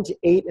 7 to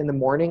 8 in the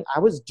morning, I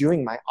was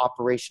doing my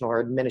operational or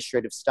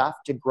administrative stuff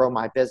to grow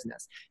my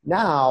business.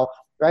 Now,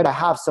 right, I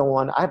have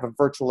a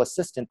virtual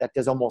assistant that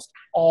does almost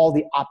all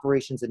the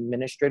operations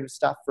administrative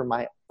stuff for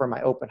my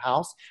open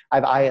house. I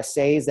have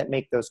ISAs that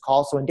make those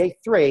calls. So in day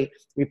 3,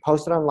 we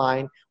post it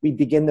online. We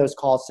begin those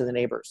calls to the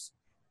neighbors.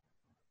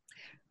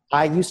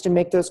 I used to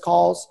make those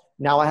calls.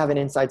 Now I have an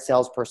inside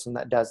salesperson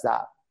that does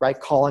that, right?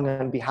 Calling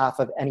on behalf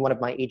of any one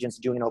of my agents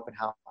doing an open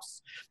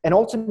house. And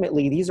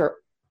ultimately, these are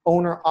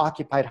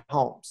owner-occupied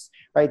homes,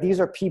 right? These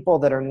are people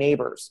that are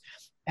neighbors.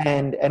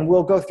 And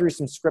we'll go through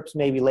some scripts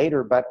maybe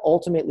later, but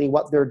ultimately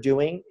what they're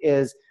doing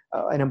is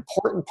an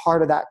important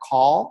part of that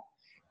call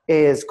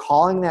is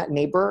calling that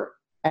neighbor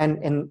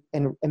and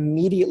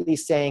immediately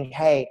saying,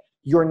 hey,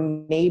 your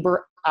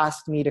neighbor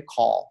asked me to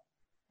call.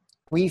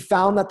 We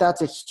found that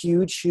that's a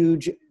huge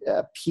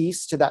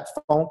piece to that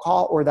phone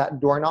call or that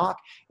door knock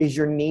is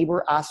your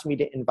neighbor asked me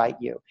to invite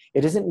you.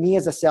 It isn't me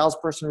as a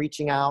salesperson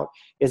reaching out.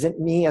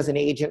 Isn't me as an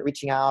agent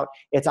reaching out.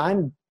 It's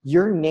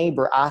your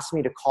neighbor asked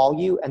me to call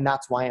you, and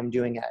that's why I'm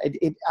doing it.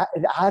 It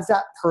has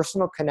that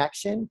personal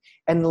connection.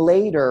 And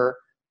later,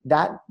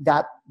 that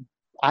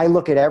I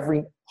look at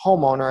every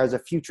homeowner as a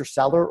future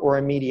seller or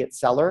immediate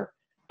seller.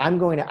 I'm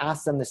going to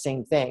ask them the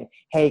same thing.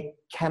 Hey,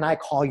 can I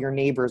call your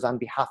neighbors on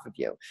behalf of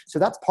you? So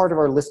that's part of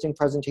our listing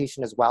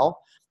presentation as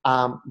well.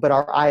 But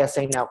our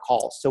ISA now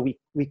calls. So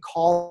we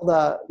call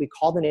the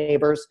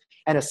neighbors,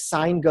 and a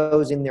sign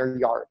goes in their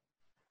yard.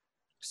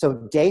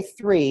 So day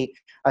 3,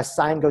 a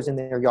sign goes in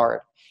their yard.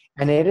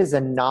 And it is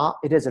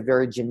a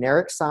very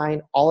generic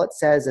sign. All it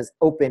says is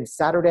open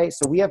Saturday.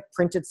 So we have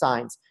printed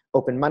signs: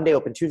 open Monday,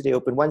 open Tuesday,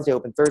 open Wednesday,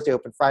 open Thursday,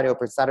 open Friday,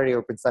 open Saturday,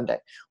 open Sunday.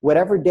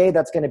 Whatever day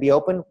that's going to be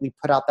open, we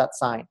put out that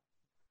sign.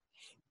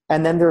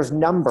 And then there's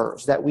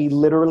numbers that we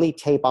literally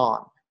tape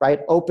on,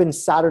 right? Open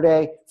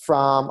Saturday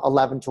from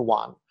 11 to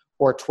 1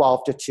 or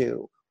 12 to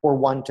 2 or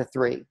 1 to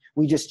 3.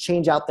 We just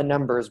change out the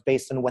numbers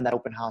based on when that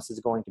open house is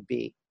going to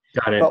be.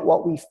 Got it. But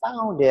what we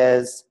found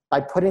is by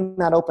putting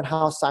that open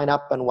house sign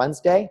up on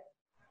Wednesday,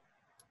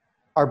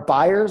 are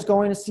buyers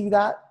going to see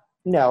that?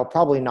 No,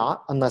 probably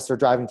not, unless they're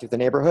driving through the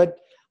neighborhood.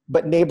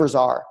 But neighbors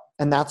are,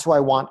 and that's who I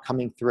want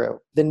coming through.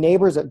 The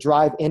neighbors that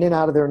drive in and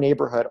out of their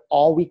neighborhood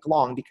all week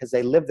long because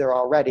they live there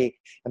already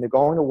and they're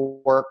going to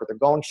work or they're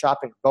going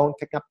shopping, going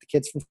picking up the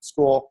kids from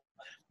school,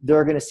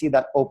 they're going to see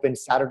that open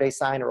Saturday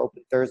sign or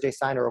open Thursday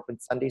sign or open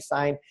Sunday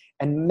sign.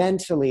 And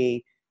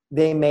mentally,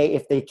 they may,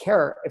 if they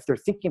care, if they're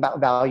thinking about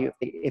value,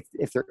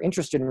 if they're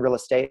interested in real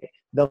estate,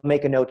 they'll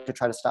make a note to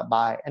try to stop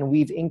by. And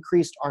we've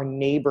increased our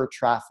neighbor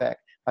traffic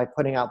by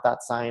putting out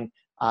that sign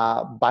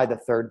by the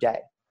third day.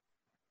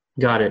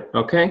 Got it.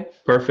 Okay,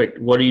 perfect.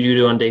 What do you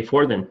do on day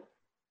 4 then?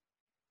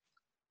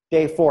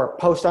 Day 4,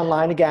 post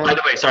online again.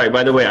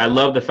 By the way, I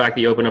love the fact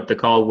that you open up the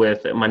call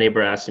with your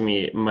neighbor's asking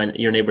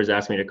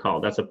me to call.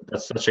 That's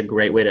such a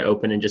great way to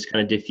open and just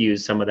kind of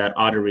diffuse some of that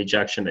auto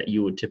rejection that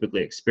you would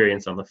typically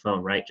experience on the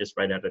phone, right? Just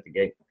right out of the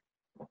gate.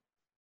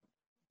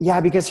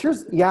 Yeah, because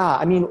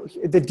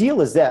the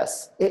deal is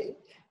this.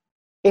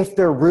 If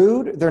they're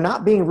rude, they're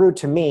not being rude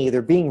to me,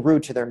 they're being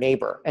rude to their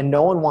neighbor, and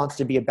no one wants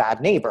to be a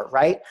bad neighbor,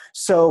 right?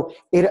 So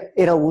it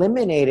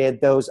eliminated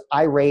those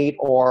irate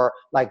or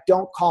like,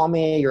 don't call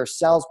me, you're a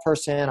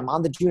salesperson, I'm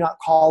on the do not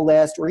call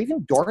list, or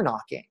even door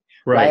knocking,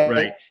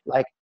 right?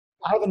 Like,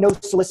 I have a no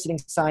soliciting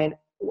sign.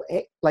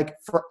 Like,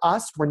 for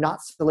us, we're not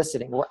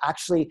soliciting. We're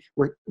actually,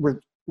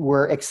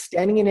 we're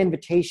extending an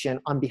invitation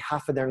on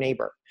behalf of their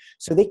neighbor.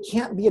 So they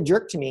can't be a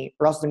jerk to me,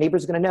 or else the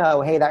neighbor's going to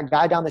know, hey, that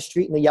guy down the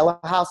street in the yellow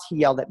house, he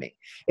yelled at me.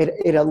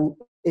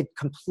 It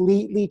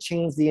completely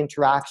changed the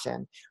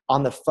interaction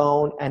on the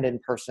phone and in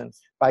person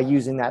by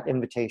using that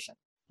invitation.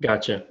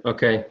 Gotcha.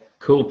 Okay,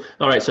 cool.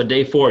 All right, so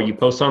day 4, you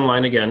post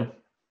online again.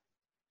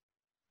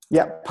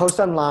 Yep, post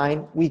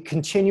online. We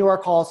continue our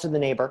calls to the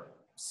neighbor.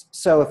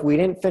 So if we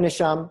didn't finish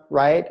them,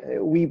 right,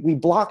 we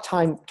block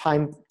time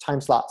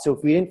slots. So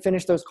if we didn't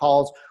finish those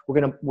calls,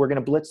 we're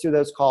gonna blitz through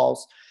those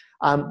calls.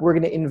 We're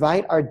gonna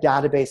invite our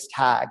database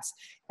tags,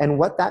 and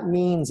what that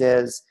means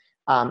is,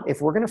 if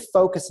we're gonna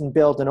focus and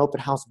build an open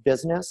house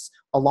business,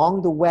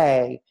 along the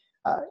way,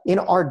 in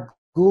our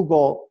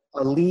Google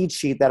lead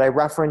sheet that I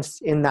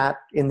referenced in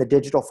the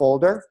digital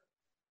folder,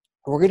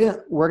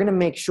 we're gonna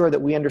make sure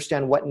that we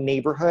understand what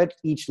neighborhood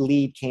each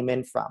lead came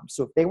in from.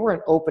 So if they were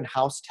an open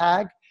house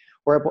tag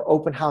or an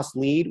open house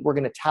lead, we're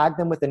going to tag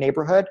them with the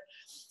neighborhood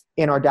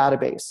in our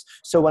database.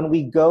 So when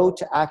we go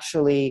into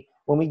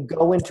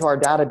our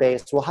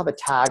database, we'll have a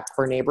tag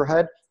per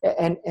neighborhood,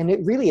 and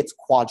it's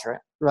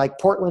quadrant. Like,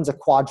 Portland's a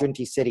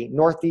quadrant-y city: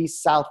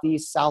 Northeast,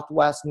 Southeast,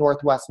 Southwest,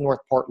 Northwest, North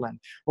Portland.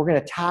 We're going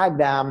to tag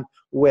them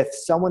with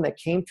someone that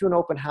came to an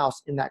open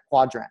house in that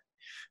quadrant,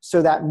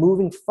 so that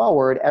moving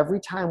forward, every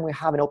time we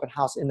have an open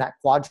house in that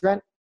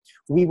quadrant,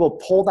 we will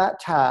pull that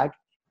tag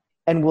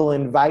and we'll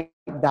invite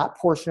that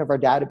portion of our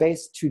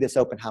database to this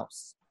open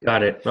house.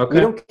 Got it. Okay. We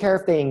don't care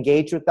if they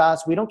engage with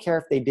us. We don't care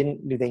if they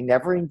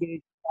never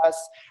engage with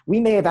us.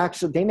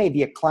 They may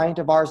be a client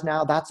of ours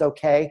now. That's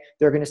okay.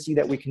 They're going to see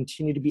that we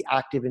continue to be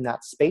active in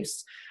that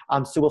space.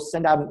 So we'll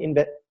send out an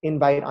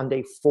invite on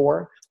day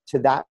 4 to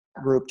that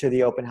group, to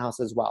the open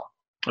house as well.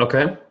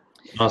 Okay.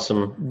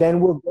 Awesome. Then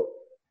we'll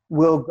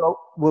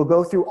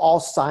go through all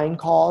sign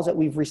calls that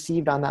we've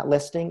received on that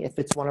listing. If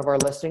it's one of our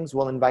listings,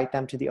 we'll invite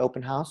them to the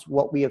open house.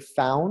 What we have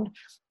found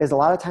is a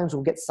lot of times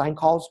we'll get sign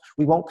calls.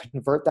 We won't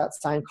convert that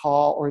sign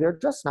call, or they're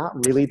just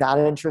not really that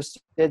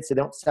interested, so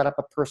they don't set up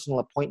a personal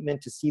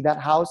appointment to see that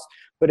house.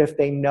 But if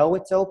they know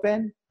it's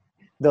open,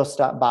 they'll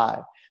stop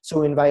by. So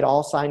we invite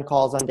all sign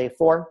calls on day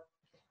 4.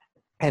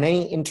 And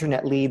any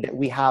internet lead that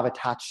we have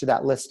attached to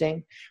that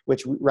listing,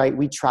 which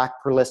we track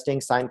per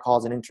listing, sign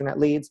calls and internet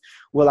leads,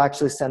 we'll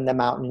actually send them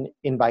out and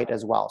invite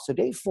as well. So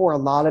day 4, a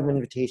lot of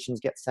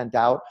invitations get sent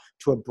out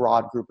to a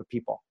broad group of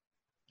people.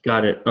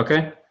 Got it.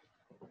 Okay.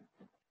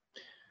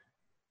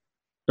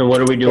 And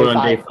what are we doing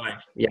on day 5?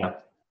 Yeah.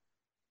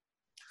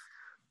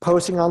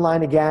 Posting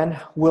online again.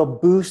 We'll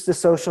boost the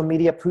social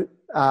media post.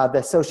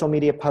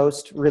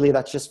 Really,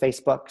 that's just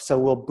Facebook. So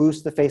we'll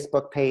boost the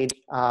Facebook page,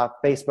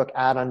 Facebook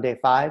ad on day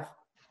 5.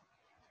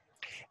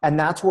 And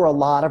that's where a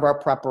lot of our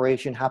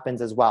preparation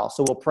happens as well.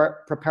 So we'll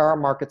prepare our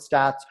market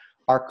stats,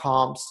 our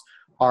comps,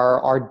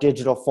 our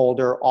digital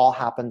folder, all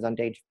happens on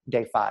day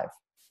 5.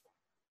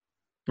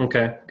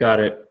 Okay, got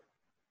it.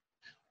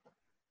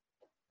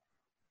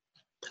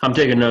 I'm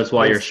taking notes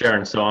while you're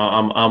sharing, so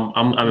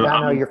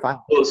No, you're fine.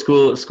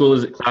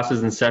 Class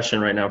is in session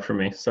right now for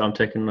me, so I'm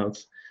taking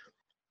notes.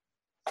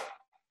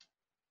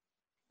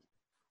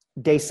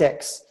 Day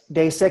 6,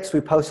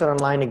 we posted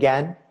online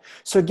again.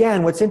 So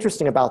again, what's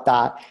interesting about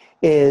that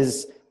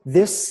is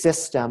this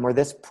system or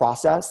this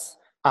process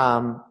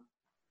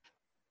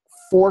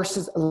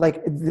forces,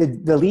 like,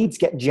 the leads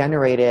get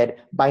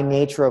generated by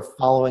nature of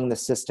following the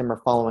system or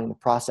following the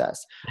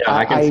process. Yeah,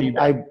 I can see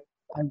that.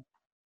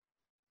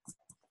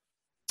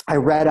 I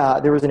read,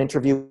 there was an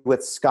interview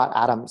with Scott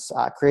Adams,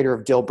 creator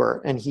of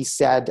Dilbert, and he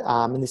said,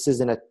 and this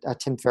isn't a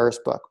Tim Ferriss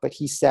book, but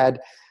he said,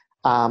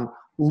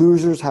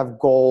 losers have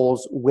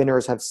goals,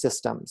 winners have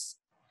systems.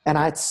 And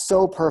it's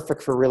so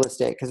perfect for real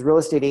estate, because real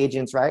estate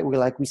agents, right?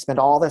 We spend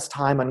all this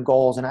time on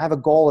goals, and I have a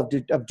goal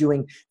of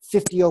doing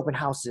 50 open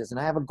houses, and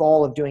I have a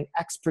goal of doing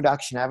X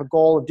production. I have a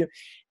goal of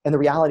and the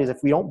reality is, if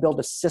we don't build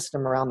a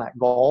system around that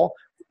goal,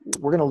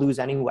 we're going to lose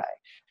anyway.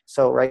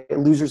 So, right,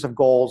 losers have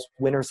goals,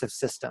 winners have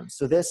systems.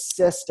 So this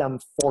system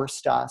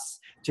forced us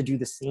to do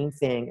the same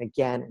thing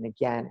again and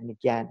again and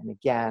again and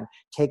again,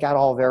 take out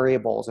all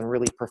variables and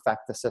really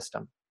perfect the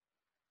system.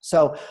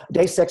 So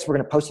day 6, we're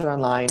going to post it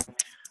online.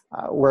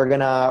 We're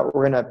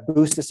gonna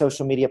boost the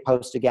social media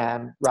post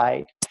again,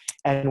 right?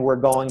 And we're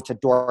going to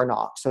door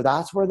knock. So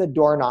that's where the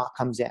door knock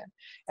comes in.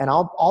 And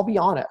I'll be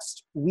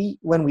honest,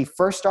 when we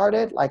first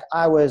started, like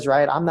I was,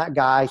 right, I'm that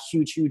guy,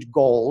 huge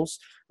goals.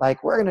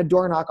 Like, we're gonna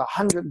door knock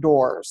 100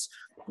 doors.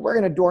 We're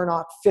gonna door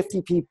knock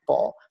 50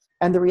 people.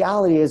 And the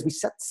reality is, we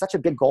set such a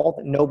big goal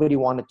that nobody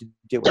wanted to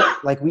do it.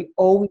 Like, we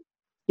always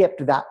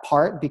skipped that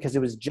part because it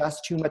was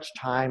just too much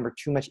time or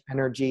too much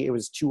energy. It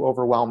was too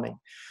overwhelming.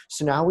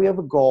 So now we have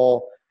a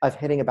goal of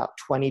hitting about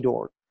 20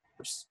 doors.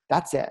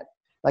 That's it.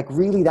 Like,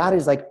 really, that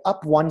is like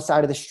up one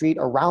side of the street,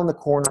 around the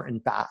corner,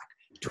 and back.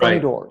 20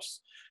 doors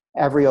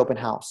every open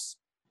house.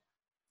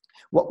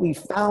 What we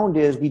found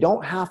is we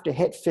don't have to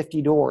hit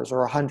 50 doors or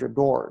 100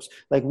 doors.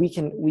 Like, we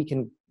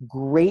can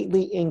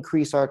greatly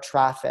increase our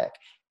traffic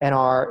and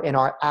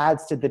our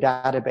ads to the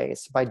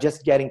database by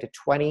just getting to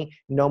 20,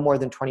 no more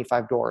than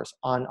 25 doors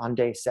on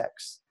day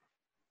 6.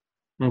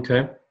 Okay.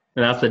 And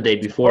that's the day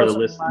before the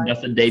list.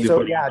 That's the day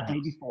before. So yeah, day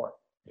before.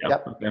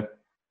 Yep. Okay.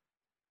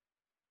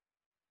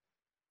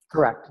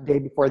 Correct. Day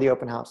before the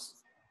open house.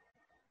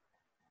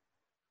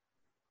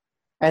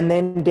 And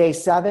then day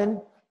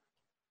 7,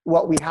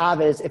 what we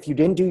have is, if you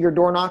didn't do your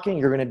door knocking,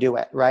 you're going to do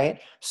it, right?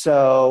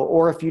 So,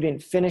 or if you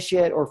didn't finish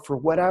it, or for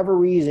whatever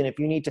reason, if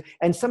you need to,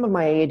 and some of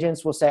my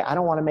agents will say, I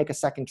don't want to make a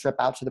second trip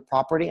out to the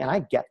property. And I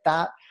get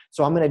that.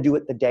 So I'm going to do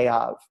it the day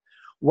of.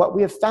 What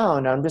we have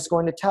found, I'm just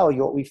going to tell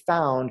you what we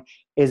found,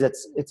 is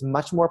it's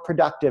much more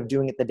productive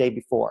doing it the day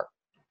before.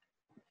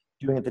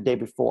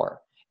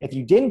 If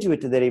you didn't do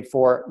it the day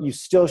before, you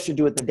still should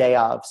do it the day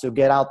of. So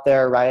get out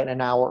there, right, an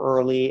hour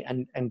early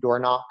and door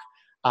knock.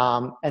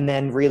 And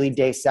then really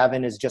day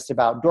 7 is just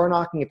about door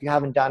knocking if you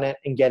haven't done it,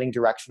 and getting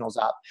directionals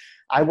up.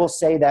 I will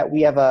say that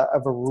we have a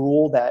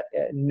rule that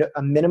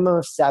a minimum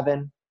of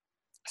 7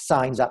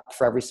 signs up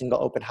for every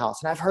single open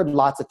house. And I've heard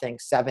lots of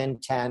things, 7,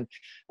 10.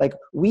 Like,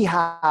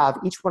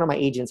 each one of my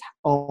agents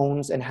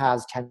owns and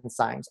has 10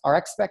 signs. Our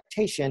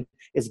expectation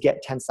is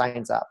get 10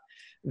 signs up.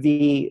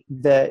 The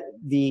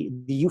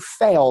you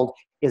failed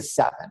is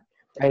 7,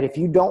 right? If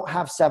you don't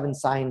have 7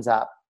 signs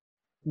up,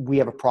 we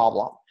have a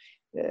problem.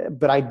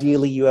 But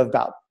ideally, you have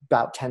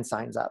about 10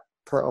 signs up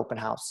per open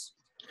house.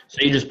 So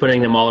you're just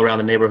putting them all around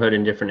the neighborhood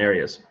in different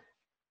areas?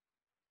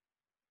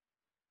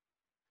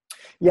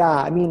 Yeah,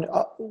 I mean,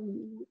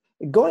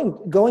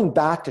 going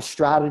back to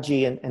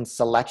strategy and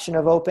selection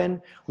of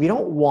open, we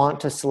don't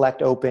want to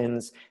select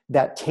opens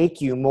that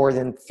take you more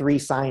than 3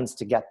 signs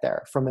to get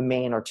there from a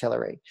main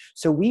artillery.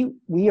 So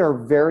we are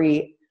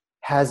very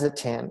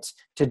hesitant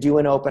to do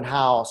an open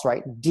house,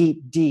 right,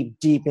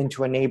 deep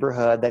into a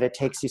neighborhood that it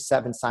takes you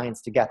 7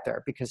 signs to get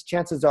there, because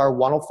chances are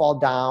one will fall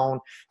down,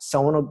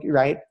 someone will,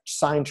 right,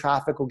 sign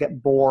traffic will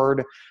get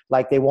bored,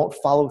 like they won't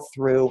follow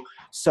through.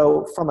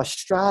 So from a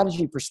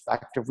strategy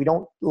perspective, we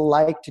don't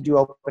like to do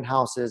open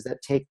houses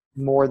that take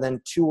more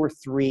than 2 or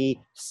 3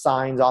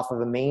 signs off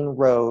of a main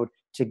road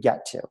to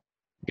get to.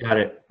 Got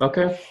it.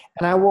 Okay.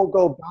 And I will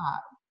go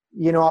back,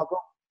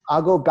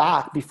 I'll go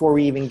back before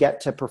we even get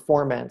to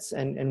performance,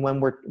 and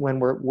when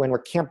we're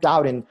camped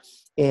out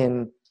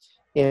in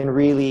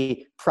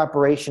really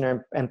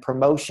preparation and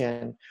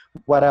promotion.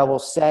 What I will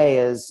say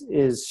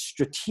is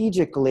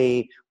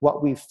strategically,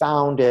 what we've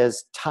found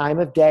is time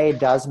of day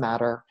does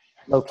matter,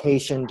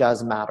 location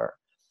does matter,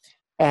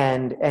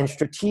 and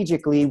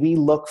strategically we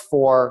look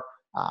for.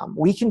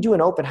 We can do an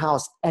open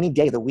house any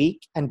day of the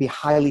week and be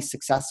highly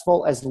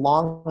successful as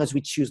long as we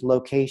choose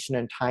location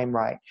and time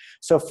right.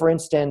 So, for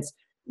instance,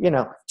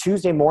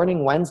 Tuesday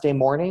morning, Wednesday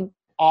morning,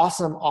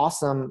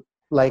 awesome,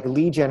 like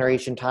lead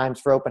generation times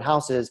for open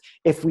houses.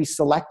 If we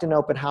select an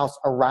open house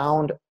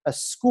around a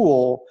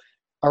school,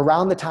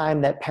 around the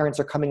time that parents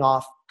are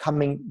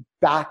coming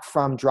back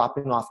from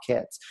dropping off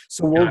kids.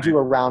 So we'll do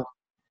around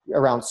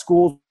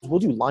schools, we'll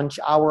do lunch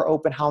hour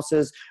open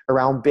houses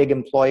around big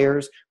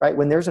employers, right?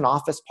 When there's an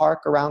office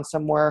park around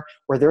somewhere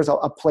where there's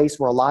a place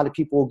where a lot of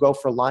people will go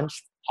for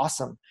lunch,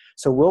 awesome.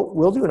 So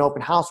we'll do an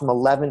open house from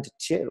 11 to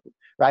 2.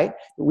 Right?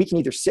 We can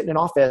either sit in an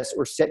office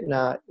or sit in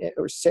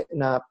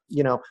a,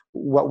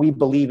 what we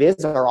believe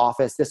is our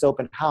office, this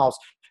open house,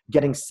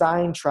 getting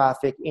sign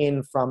traffic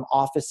in from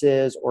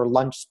offices or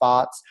lunch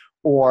spots,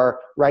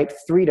 or right,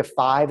 3 to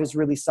 5 is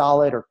really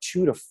solid, or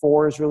 2 to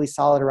 4 is really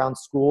solid around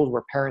schools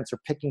where parents are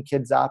picking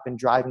kids up and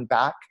driving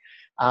back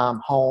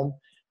home.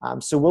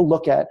 So we'll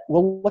look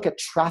at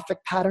traffic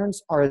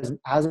patterns are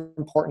as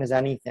important as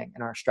anything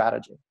in our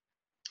strategy.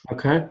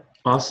 Okay.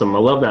 Awesome. I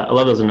love that. I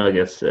love those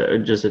nuggets.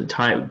 Just a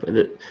time,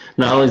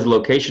 not only is the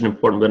location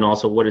important, but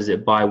also what is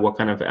it by, what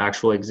kind of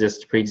actual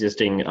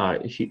pre-existing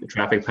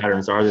traffic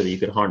patterns are there that you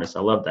could harness. I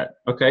love that.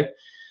 Okay.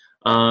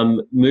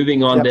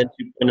 Moving on then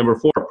to number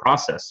 4,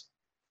 process.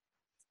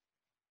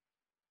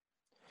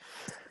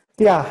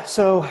 Yeah.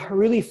 So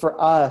really for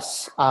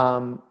us,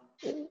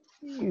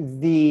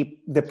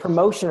 the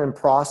promotion and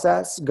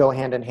process go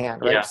hand in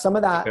hand, right? Yeah. Some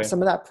of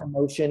that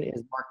promotion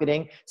is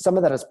marketing, some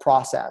of that is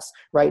process,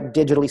 right?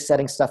 Digitally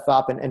setting stuff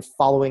up and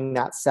following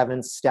that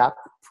 7-step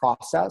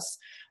process.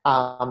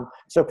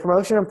 So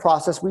promotion and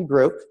process we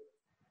group.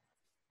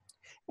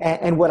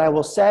 And what I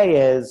will say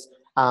is,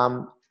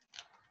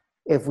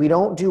 if we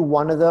don't do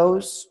one of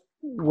those,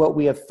 what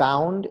we have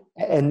found,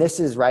 and this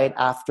is right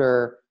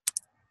after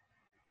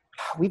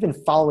we've been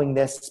following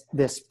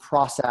this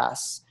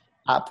process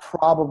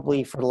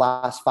probably for the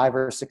last 5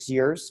 or 6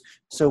 years.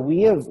 So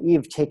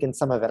we've taken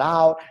some of it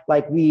out.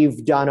 Like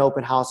we've done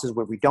open houses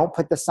where we don't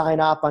put the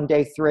sign up on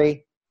day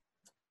 3.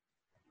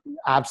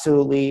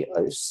 Absolutely,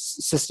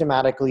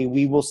 systematically,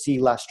 we will see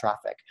less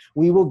traffic.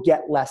 We will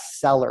get less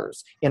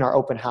sellers in our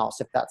open house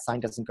if that sign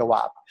doesn't go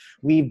up.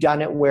 We've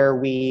done it where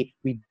we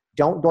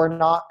don't door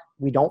knock.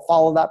 We don't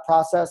follow that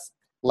process.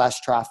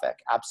 Less traffic,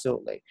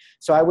 absolutely.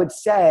 So I would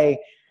say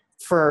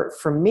for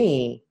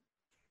me,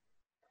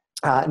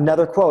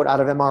 another quote out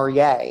of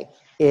MREA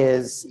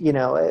is,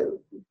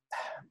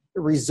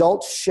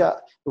 results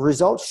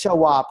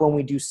show up when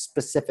we do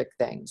specific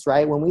things,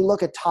 right? When we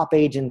look at top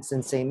agents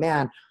and say,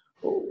 man,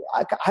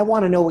 I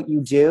want to know what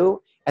you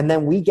do, and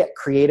then we get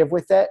creative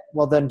with it,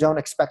 well, then don't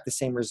expect the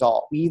same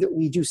result.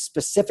 We do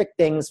specific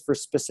things for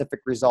specific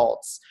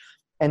results.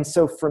 And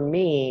so for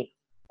me,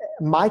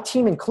 my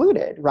team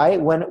included, right?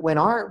 When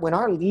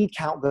our lead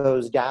count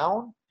goes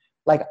down,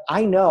 like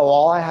I know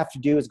all I have to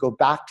do is go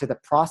back to the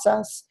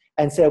process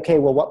and say, okay,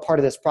 well, what part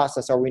of this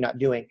process are we not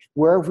doing?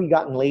 Where have we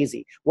gotten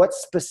lazy? What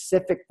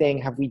specific thing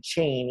have we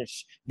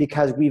changed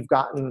because we've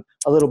gotten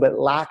a little bit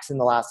lax in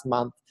the last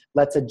month?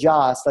 Let's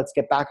adjust, let's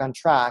get back on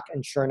track.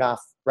 And sure enough,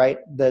 right,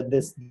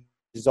 this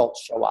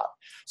results show up.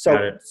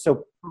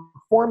 So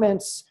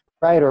performance,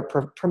 right, or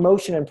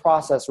promotion and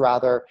process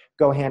rather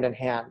go hand in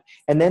hand.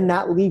 And then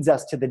that leads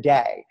us to the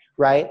day,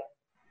 right?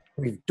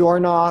 We've door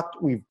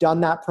knocked, we've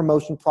done that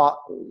promotion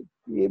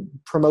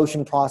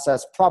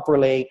process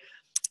properly.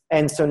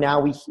 And so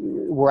now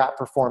we're at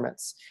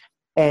performance.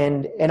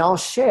 And I'll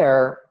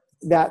share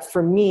that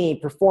for me,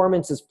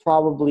 performance is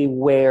probably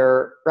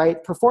where,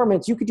 right?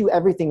 Performance, you could do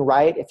everything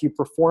right. If you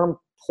perform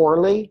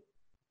poorly,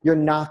 you're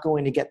not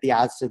going to get the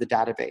ads to the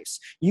database.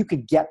 You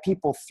could get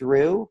people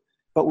through,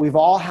 but we've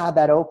all had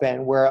that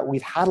open where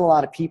we've had a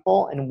lot of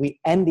people and we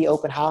end the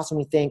open house and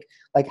we think,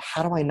 like,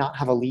 how do I not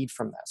have a lead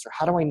from this? Or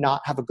how do I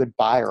not have a good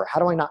buyer? Or how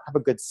do I not have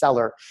a good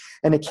seller?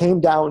 And it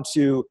came down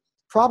to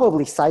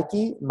probably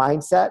psyche,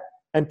 mindset,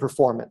 and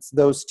performance,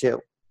 those two.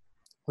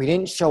 We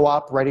didn't show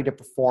up ready to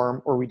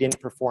perform, or we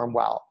didn't perform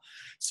well.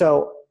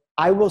 So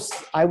I will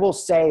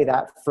say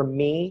that for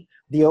me,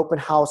 the open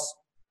house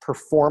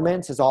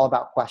performance is all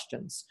about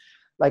questions.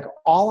 Like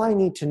all I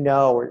need to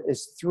know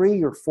is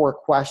 3 or 4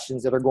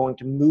 questions that are going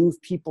to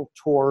move people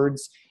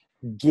towards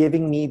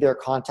giving me their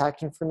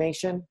contact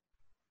information.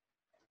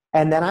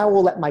 And then I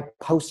will let my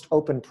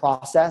post-open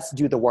process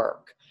do the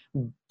work.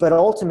 But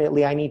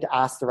ultimately, I need to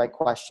ask the right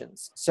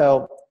questions.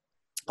 So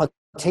I'll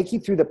take you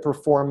through the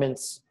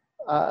performance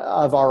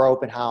of our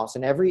open house,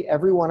 and every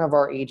one of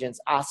our agents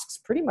asks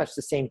pretty much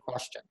the same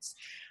questions.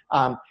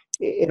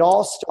 It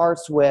all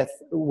starts with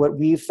what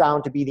we've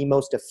found to be the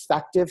most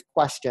effective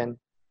question.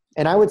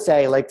 And I would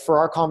say, like, for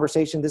our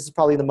conversation, this is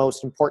probably the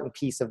most important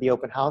piece of the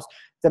open house.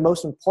 The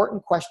most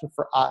important question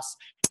for us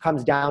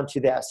comes down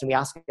to this, and we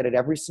ask it at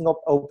every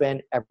single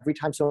open, every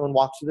time someone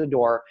walks through the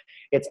door.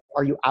 It's,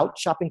 are you out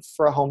shopping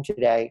for a home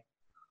today,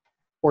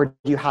 or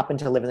do you happen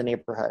to live in the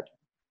neighborhood?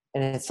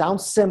 And it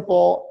sounds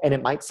simple and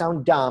it might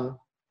sound dumb,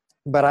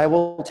 but I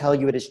will tell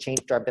you it has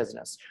changed our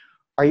business.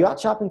 Are you out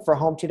shopping for a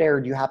home today,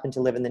 or do you happen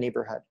to live in the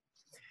neighborhood?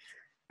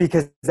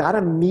 Because that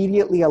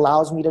immediately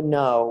allows me to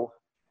know,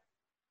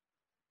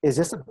 is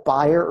this a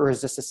buyer or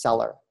is this a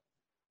seller?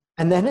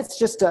 And then it's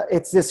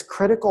this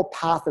critical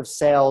path of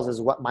sales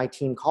is what my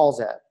team calls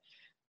it,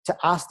 to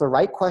ask the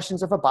right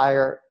questions of a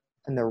buyer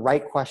and the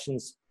right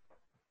questions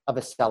of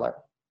a seller.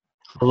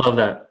 I love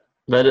that.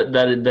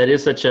 That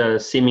is such a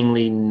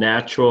seemingly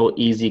natural,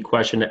 easy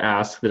question to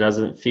ask that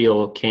doesn't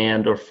feel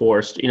canned or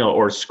forced,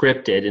 or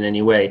scripted in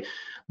any way.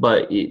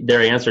 But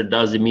their answer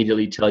does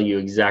immediately tell you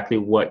exactly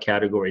what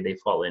category they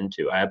fall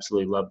into. I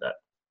absolutely love that.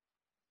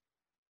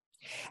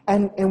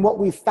 And what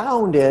we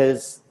found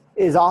is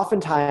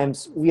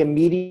oftentimes we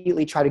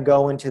immediately try to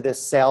go into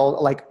this sale,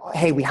 like,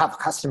 hey, we have a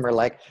customer,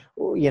 like,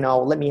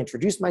 let me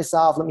introduce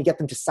myself, let me get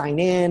them to sign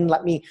in,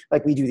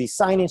 we do these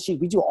sign-in sheets,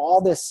 we do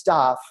all this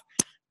stuff.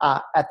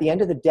 At the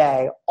end of the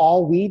day,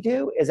 all we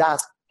do is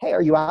ask, hey,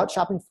 are you out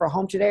shopping for a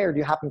home today, or do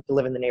you happen to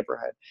live in the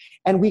neighborhood?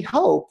 And we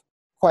hope,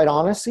 quite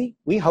honestly,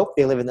 they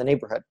live in the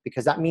neighborhood,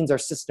 because that means our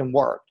system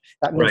worked.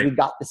 That means we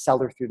got the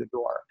seller through the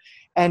door.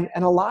 And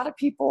a lot of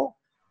people,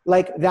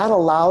 like, that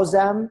allows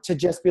them to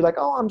just be like,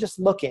 oh, I'm just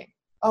looking.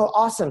 Oh,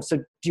 awesome. So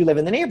do you live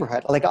in the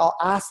neighborhood? Like, I'll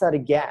ask that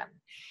again.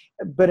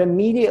 But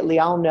immediately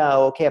I'll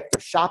know, okay, if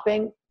they're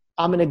shopping,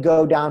 I'm going to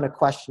go down a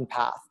question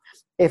path.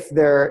 If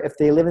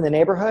they live in the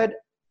neighborhood,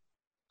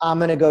 I'm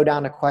going to go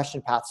down a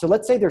question path. So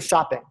let's say they're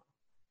shopping.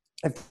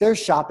 If they're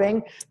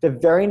shopping, the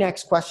very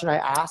next question I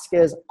ask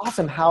is,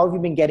 awesome, how have you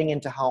been getting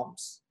into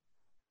homes?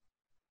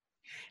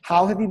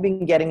 How have you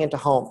been getting into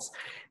homes?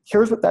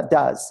 Here's what that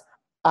does.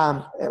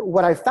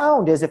 What I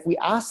found is if we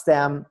ask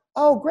them,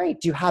 oh,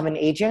 great. Do you have an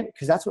agent?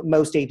 Because that's what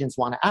most agents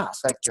want to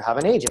ask. Like, do you have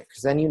an agent?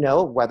 Because then you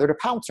know whether to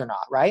pounce or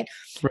not, right?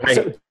 Right.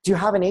 So do you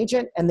have an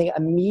agent? And they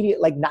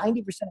like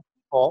 90%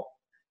 of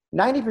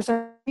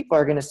people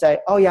are going to say,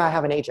 oh yeah, I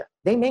have an agent.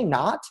 They may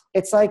not.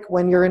 It's like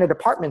when you're in a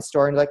department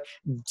store and you're like,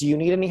 do you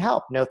need any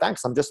help? No,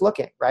 thanks. I'm just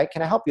looking, right?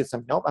 Can I help you with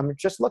something? Nope, I'm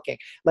just looking.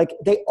 Like,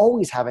 they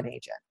always have an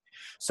agent.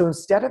 So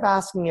instead of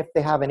asking if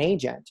they have an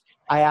agent,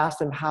 I ask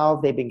them how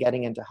they've been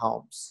getting into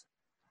homes.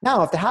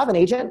 Now, if they have an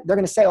agent, they're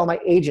going to say, oh, my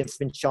agent's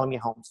been showing me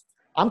homes.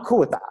 I'm cool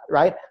with that,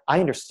 right? I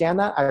understand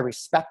that. I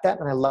respect that.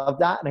 And I love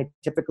that. And I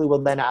typically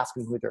will then ask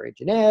them who their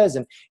agent is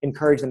and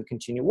encourage them to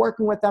continue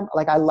working with them.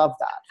 Like, I love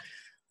that.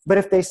 But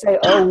if they say,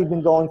 oh, we've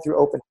been going through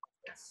open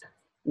houses,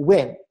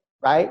 win,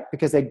 right?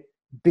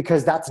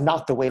 Because that's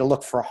not the way to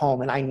look for a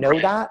home. And I know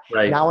that.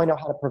 Right. Now I know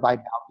how to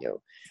provide value.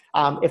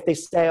 If they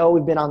say, oh,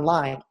 we've been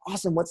online,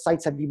 awesome. What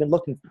sites have you been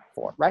looking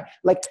for, right?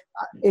 Like,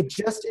 it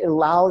just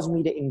allows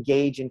me to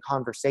engage in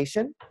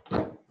conversation,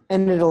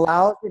 and it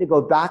allows me to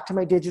go back to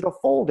my digital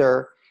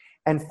folder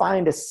and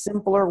find a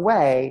simpler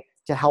way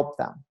to help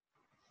them.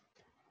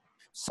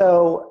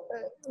 So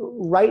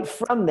right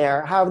from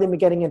there, how have they been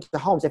getting into the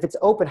homes? If it's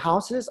open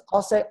houses,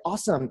 I'll say,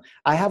 awesome.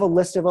 I have a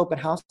list of open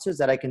houses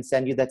that I can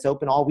send you that's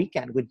open all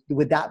weekend.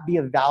 Would that be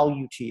of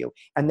value to you?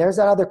 And there's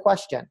that other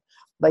question.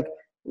 Like,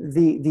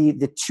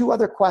 the two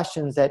other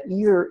questions that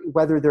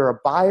whether they're a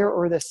buyer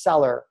or the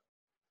seller,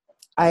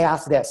 I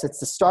ask this. It's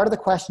the start of the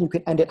question. You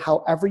can end it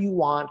however you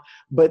want,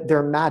 but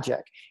they're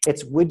magic.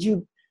 It's would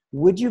you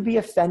be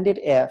offended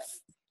if,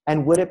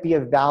 and would it be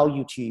of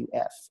value to you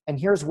if? And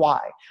here's why.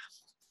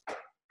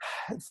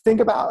 Think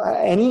about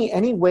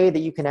any way that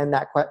you can end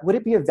that question. Would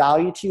it be of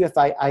value to you if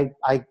I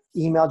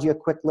emailed you a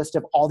quick list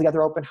of all the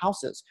other open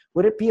houses?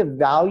 Would it be of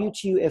value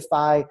to you if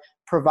I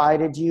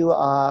provided you,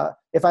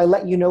 if I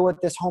let you know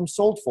what this home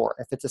sold for,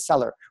 if it's a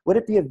seller? Would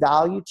it be of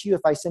value to you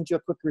if I sent you a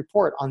quick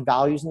report on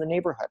values in the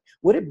neighborhood?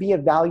 Would it be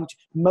of value to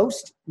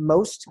most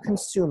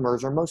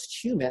consumers or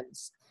most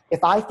humans?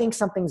 If I think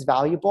something's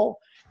valuable,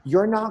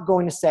 you're not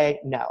going to say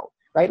no,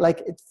 right?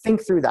 Like,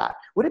 think through that.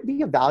 Would it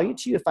be of value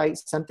to you if I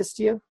sent this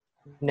to you?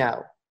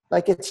 No.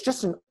 Like, it's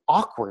just an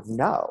awkward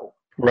no.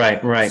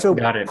 Right. So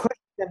Got it. push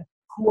them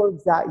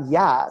towards that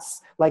yes.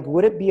 Like,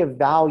 would it be of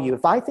value?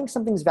 If I think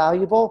something's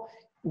valuable,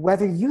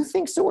 whether you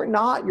think so or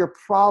not, you're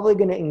probably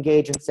going to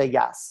engage and say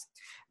yes.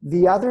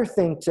 The other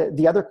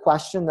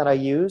question that I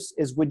use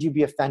is, would you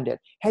be offended?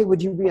 Hey,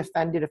 would you be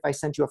offended if I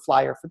sent you a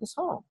flyer for this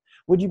home?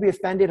 Would you be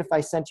offended if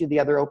I sent you the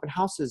other open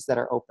houses that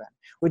are open?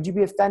 Would you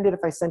be offended if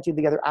I sent you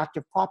the other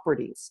active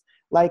properties?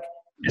 Like,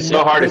 it's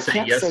so hard to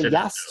say yes to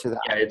that.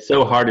 Yeah, it's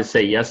so hard to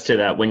say yes to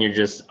that when you're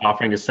just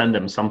offering to send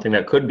them something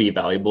that could be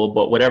valuable.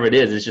 But whatever it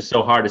is, it's just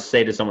so hard to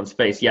say to someone's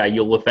face, yeah,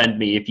 you'll offend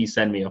me if you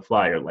send me a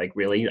flyer. Like,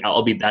 really?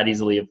 I'll be that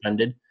easily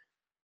offended?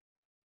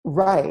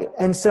 Right.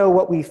 And so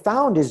what we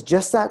found is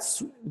just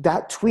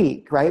that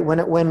tweak, right? When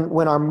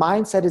our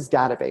mindset is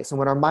database and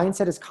when our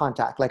mindset is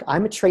contact, like,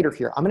 I'm a trader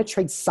here. I'm going to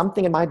trade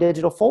something in my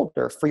digital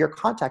folder for your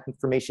contact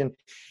information.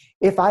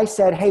 If I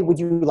said, hey, would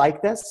you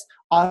like this?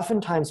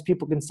 Oftentimes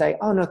people can say,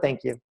 oh, no,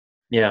 thank you.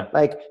 Yeah.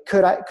 Like,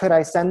 could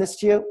I send this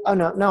to you? Oh,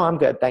 no, I'm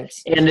good.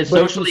 Thanks. And it's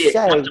socially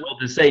acceptable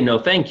to say, no,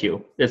 thank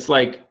you. It's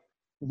like,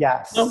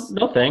 yes.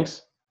 No,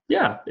 thanks.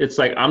 Yeah. It's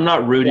like, I'm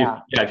not rude.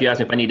 Yeah. If you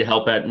ask me if I need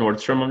help at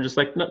Nordstrom, I'm just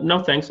like,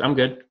 no, thanks. I'm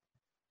good.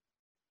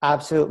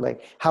 Absolutely.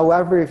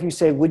 However, if you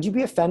say, would you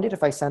be offended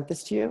if I sent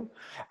this to you?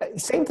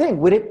 Same thing.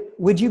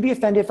 Would you be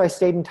offended if I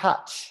stayed in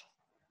touch?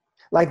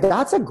 Like,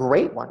 that's a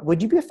great one.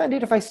 Would you be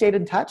offended if I stayed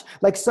in touch?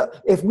 Like, so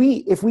if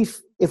we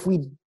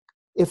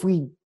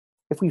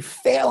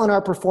fail in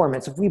our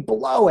performance, if we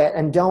blow it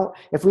and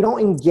if we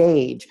don't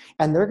engage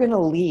and they're going to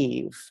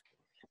leave,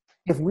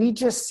 if we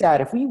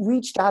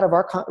reached out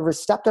of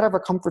stepped out of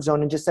our comfort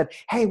zone and just said,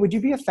 hey, would you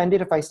be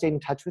offended if I stayed in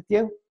touch with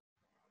you?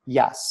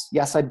 Yes,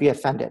 I'd be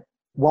offended.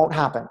 Won't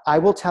happen. I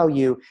will tell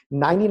you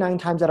 99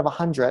 times out of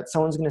 100,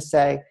 someone's going to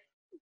say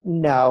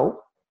no.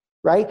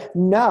 Right?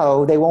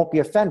 No, they won't be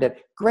offended.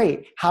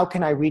 Great. How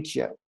can I reach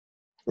you?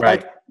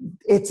 Right. Like,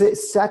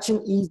 it's such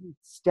an easy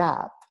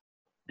step.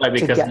 Right,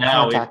 because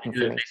now if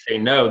they say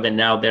no, then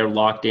now they're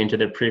locked into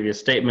their previous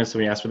statements. So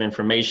when you ask for the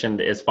information,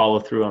 it's follow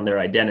through on their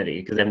identity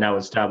because they've now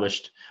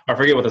established, I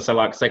forget what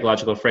the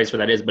psychological phrase for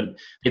that is, but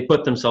they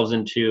put themselves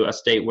into a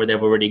state where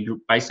they've already,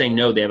 by saying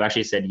no, they've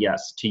actually said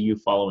yes to you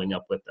following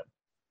up with them.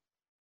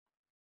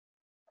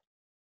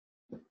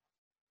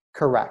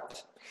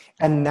 Correct.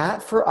 And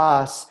that for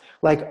us,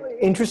 like,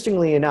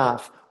 interestingly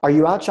enough, are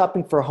you out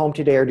shopping for a home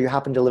today or do you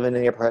happen to live in a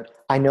neighborhood?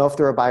 I know if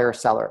they're a buyer or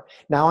seller.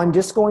 Now I'm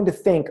just going to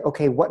think,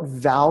 okay, what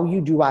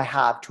value do I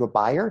have to a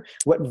buyer?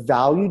 What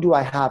value do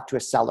I have to a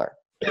seller?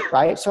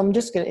 Right? So I'm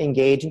just going to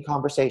engage in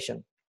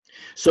conversation.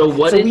 So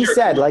what is is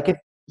that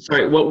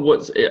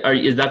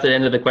the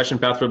end of the question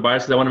path for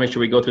buyers? Because I want to make sure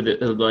we go through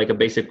like a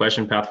basic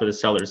question path for the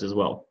sellers as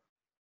well.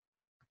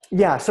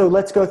 Yeah, so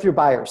let's go through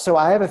buyers. So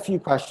I have a few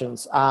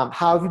questions. How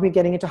have you been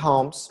getting into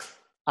homes?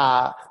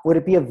 Would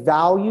it be of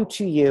value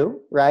to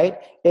you, right?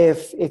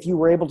 If you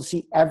were able to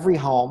see every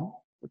home,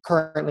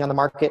 currently on the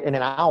market in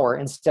an hour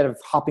instead of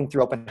hopping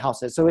through open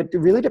houses. So it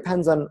really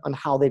depends on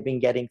how they've been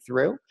getting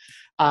through.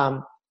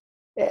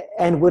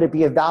 And would it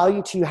be of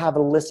value to you have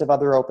a list of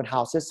other open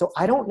houses? So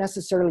I don't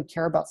necessarily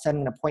care about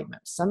setting an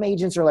appointment. Some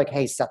agents are like,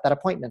 hey, set that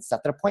appointment,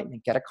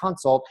 get a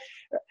consult.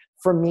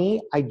 For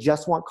me, I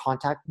just want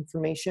contact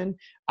information.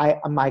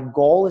 My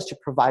goal is to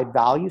provide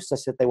value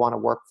such that they want to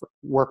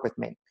work with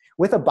me.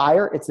 With a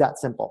buyer, it's that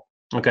simple.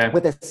 Okay.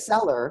 With a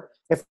seller,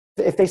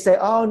 if they say,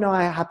 oh no,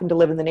 I happen to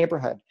live in the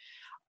neighborhood,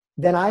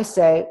 then I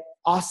say,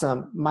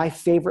 awesome. My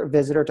favorite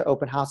visitor to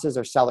open houses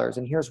are sellers.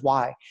 And here's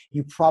why.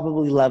 You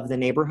probably love the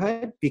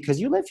neighborhood because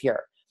you live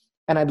here.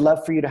 And I'd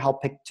love for you to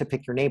help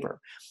pick your neighbor.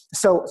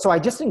 So I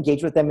just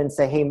engage with them and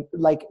say, hey,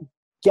 like,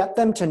 get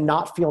them to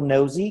not feel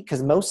nosy,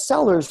 because most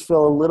sellers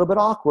feel a little bit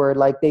awkward.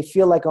 Like they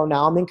feel like, oh,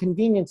 now I'm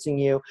inconveniencing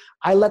you.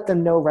 I let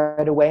them know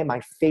right away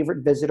my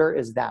favorite visitor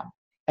is them.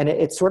 And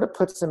it sort of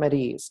puts them at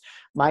ease.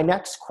 My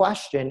next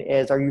question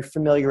is, are you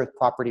familiar with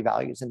property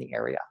values in the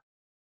area?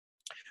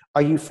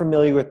 Are you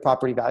familiar with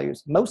property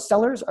values? Most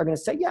sellers are going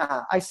to say,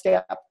 yeah, I stay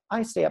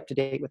up to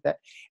date with it.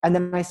 And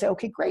then I say,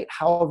 okay, great.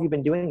 How have you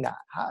been doing that?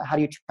 How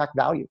do you track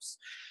values?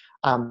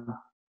 And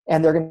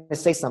they're going to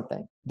say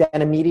something. Then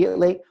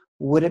immediately,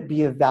 would it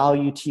be of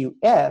value to you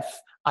if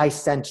I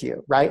sent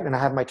you, right? And I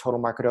have my total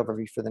market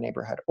overview for the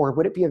neighborhood. Or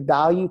would it be of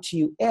value to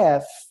you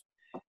if,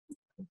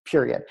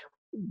 period.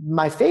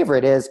 My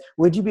favorite is,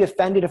 would you be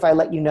offended if I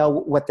let you know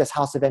what this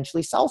house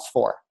eventually sells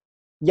for?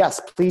 Yes,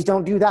 please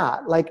don't do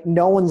that. Like,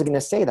 no one's going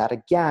to say that.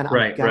 Again,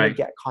 I'm going to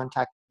get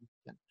contact.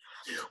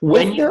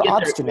 When you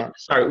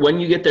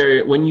get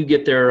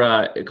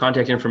their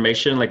contact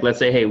information, like let's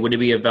say, hey, would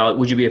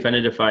you be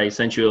offended if I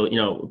sent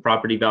you,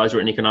 property values or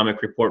an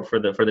economic report for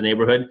the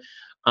neighborhood?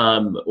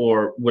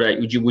 Or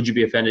would you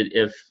be offended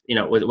if,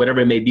 whatever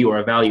it may be, or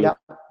a value? Yep.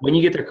 When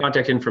you get their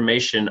contact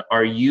information,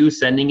 are you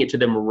sending it to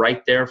them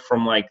right there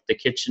from like the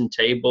kitchen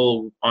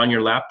table on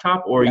your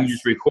laptop, or are you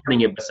just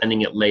recording it but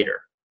sending it later?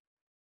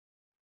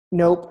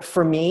 Nope.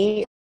 For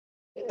me,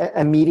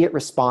 immediate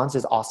response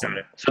is awesome.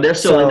 So they're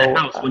still in the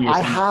house when you're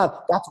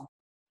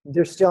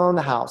they're still in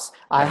the house.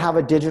 I have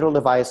a digital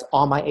device.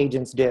 All my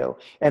agents do.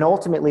 And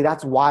ultimately,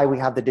 that's why we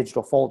have the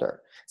digital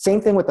folder.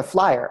 Same thing with the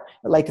flyer.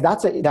 Like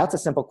that's a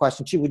simple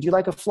question too. Would you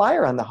like a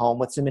flyer on the home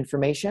with some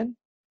information?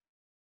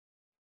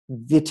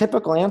 The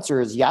typical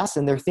answer is yes.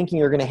 And they're thinking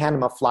you're going to hand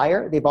them a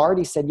flyer. They've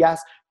already said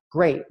yes.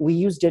 Great. We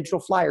use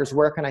digital flyers.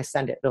 Where can I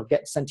send it? It'll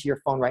get sent to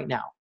your phone right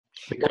now.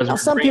 Now,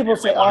 some people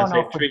say, oh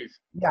no,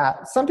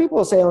 some people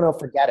will say, oh no,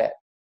 forget it.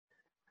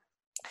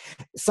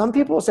 Some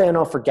people say, oh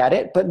no, forget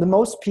it. But the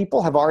most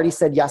people have already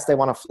said, yes, they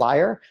want a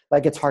flyer.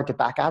 Like, it's hard to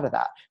back out of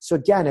that. So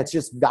again, it's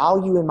just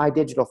value in my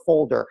digital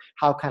folder.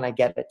 How can I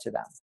get it to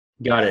them?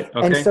 Got it.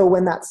 Okay. And so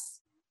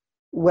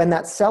when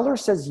that seller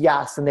says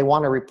yes, and they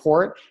want a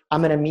report,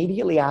 I'm going to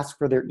immediately ask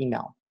for their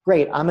email.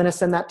 Great. I'm going to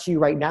send that to you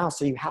right now.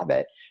 So you have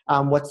it.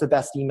 What's the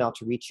best email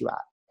to reach you at?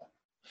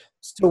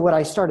 So what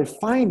I started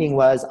finding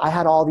was I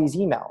had all these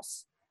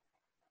emails,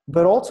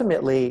 but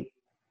ultimately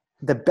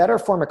the better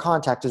form of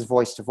contact is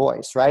voice to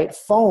voice, right?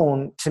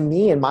 Phone, to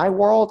me, in my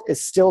world,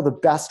 is still the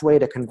best way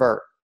to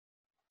convert.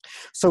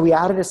 So we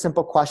added a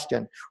simple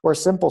question or a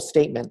simple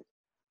statement.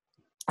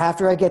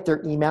 After I get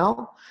their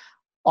email,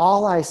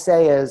 all I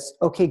say is,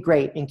 okay,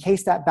 great. In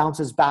case that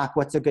bounces back,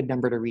 what's a good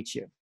number to reach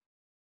you?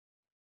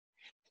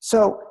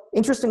 So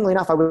interestingly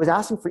enough, I was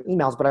asking for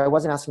emails, but I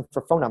wasn't asking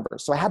for phone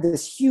numbers. So I had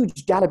this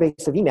huge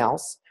database of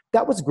emails.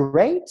 That was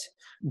great.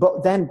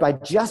 But then by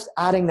just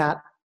adding that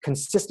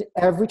consistent,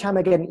 every time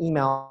I get an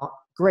email,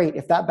 great.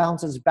 If that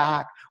bounces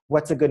back,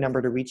 what's a good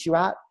number to reach you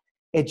at?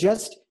 It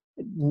just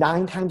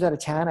 9 times out of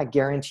 10, I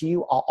guarantee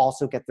you, I'll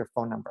also get their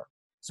phone number.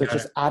 So it's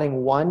just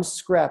adding one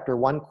script or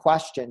one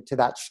question to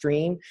that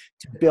stream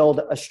to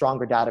build a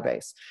stronger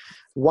database.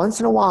 Once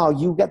in a while,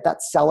 you get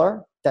that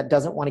seller that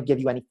doesn't want to give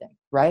you anything,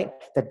 right?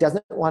 That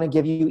doesn't want to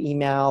give you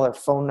email or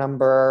phone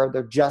number.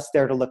 They're just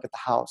there to look at the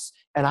house.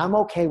 And I'm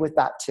okay with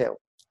that too,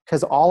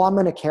 because all I'm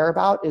going to care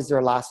about is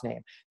their last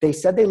name. They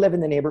said they live in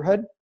the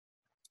neighborhood.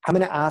 I'm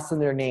going to ask them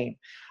their name.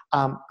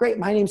 Great,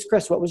 my name's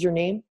Chris. What was your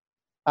name?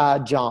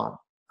 John.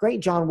 Great,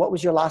 John, what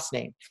was your last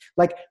name?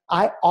 Like,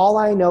 all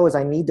I know is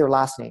I need their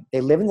last name. They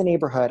live in the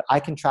neighborhood. I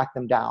can track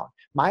them down.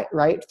 My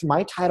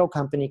title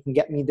company can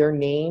get me their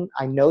name.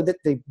 I know that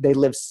they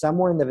live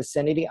somewhere in the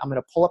vicinity. I'm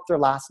going to pull up their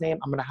last name.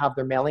 I'm going to have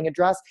their mailing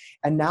address.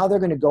 And now they're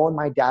going to go in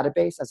my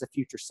database as a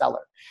future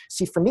seller.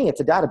 See, for me, it's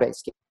a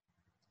database game.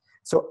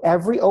 So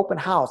every open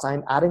house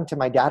I'm adding to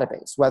my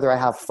database, whether I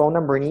have phone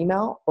number and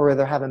email or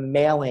whether I have a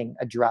mailing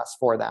address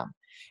for them.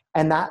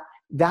 And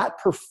that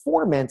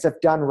performance, if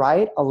done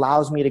right,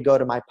 allows me to go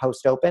to my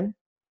post open.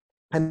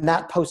 And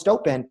that post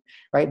open,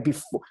 right,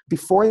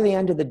 before the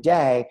end of the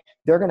day,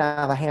 they're going to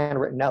have a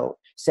handwritten note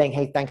saying,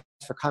 hey, thanks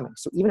for coming.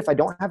 So even if I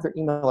don't have their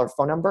email or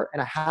phone number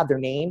and I have their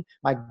name,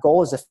 my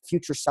goal is a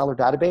future seller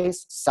database.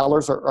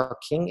 Sellers are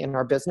king in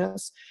our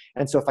business.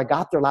 And so if I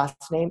got their last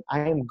name, I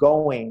am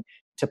going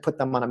to put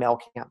them on a mail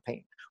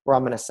campaign where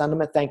I'm going to send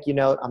them a thank you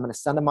note. I'm going to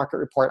send a market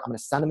report. I'm going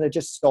to send them that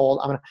just sold.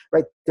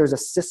 Right? There's a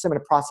system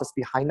and a process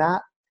behind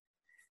that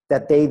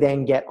that they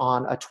then get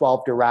on a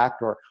 12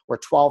 direct or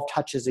 12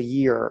 touches a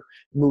year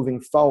moving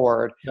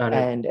forward.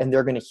 And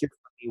they're going to hear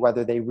from me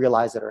whether they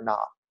realize it or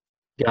not.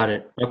 Got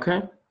it.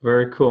 Okay.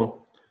 Very cool.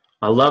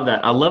 I love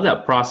that. I love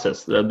that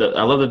process. I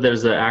love that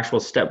there's an actual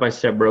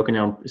step-by-step broken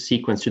down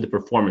sequence to the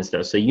performance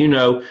there. So you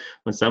know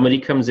when somebody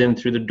comes in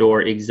through the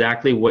door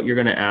exactly what you're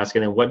going to ask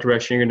and then what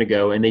direction you're going to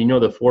go, and then you know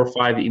the 4 or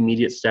 5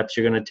 immediate steps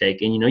you're going to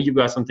take, and you know you've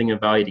got something of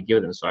value to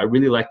give them. So I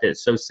really like that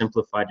it's so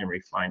simplified and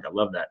refined. I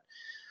love that.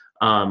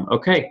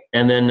 Okay,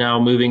 and then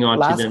now moving on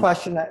last to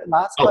question.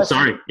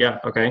 Sorry. Yeah.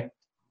 Okay.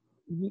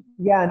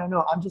 Yeah.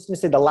 No. I'm just going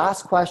to say the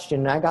last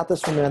question. I got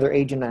this from another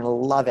agent, and I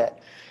love it.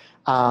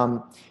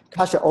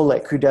 Kasia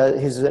Olik,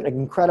 who's an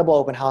incredible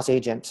open house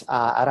agent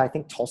at, I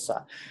think,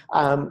 Tulsa.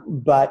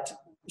 But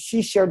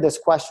she shared this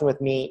question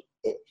with me.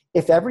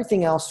 If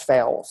everything else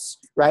fails,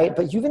 right,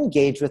 but you've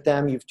engaged with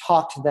them, you've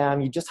talked to them,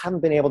 you just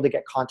haven't been able to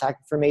get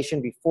contact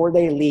information before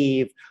they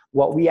leave,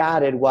 what we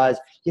added was,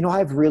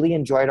 I've really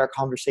enjoyed our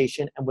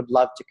conversation and would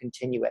love to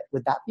continue it.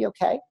 Would that be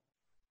okay?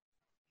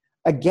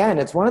 Again,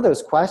 it's one of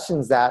those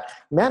questions that,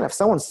 man, if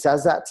someone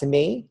says that to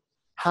me,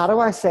 how do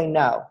I say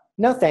no?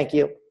 No, thank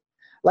you.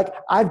 Like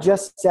I've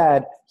just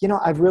said,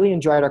 I've really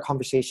enjoyed our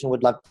conversation,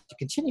 would love to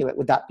continue it.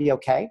 Would that be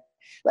okay?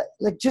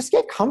 Like just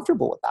get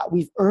comfortable with that.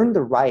 We've earned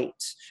the right.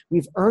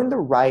 We've earned the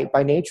right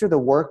by nature of the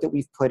work that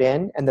we've put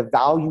in and the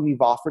value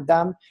we've offered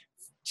them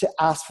to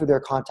ask for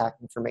their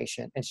contact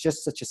information. It's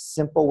just such a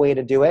simple way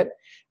to do it.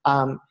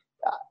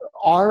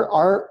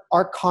 Our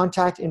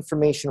contact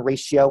information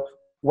ratio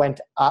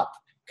went up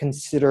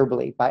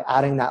considerably by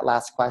adding that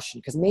last question,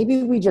 because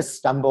maybe we just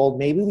stumbled,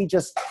 maybe we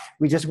just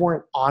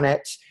weren't on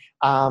it.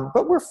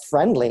 But we're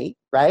friendly,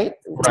 right?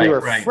 We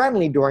were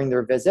friendly during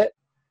their visit.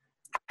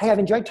 Hey, I've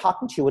enjoyed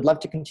talking to you. Would love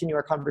to continue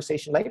our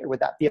conversation later. Would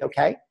that be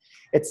okay?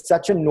 It's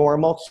such a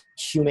normal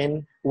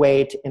human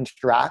way to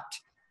interact.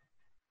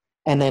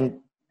 And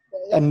then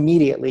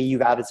immediately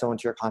you've added someone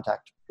to your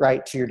contact,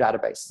 right? To your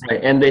database.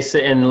 Right. And they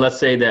say, and let's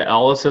say that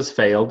all this has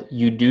failed.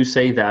 You do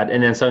say that.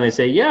 And then suddenly they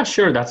say, yeah,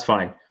 sure, that's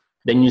fine.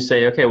 Then you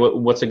say, okay,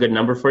 what's a good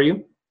number for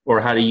you?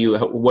 Or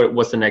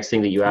what's the next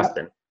thing that you ask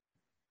them?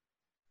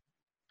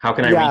 How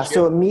can I reach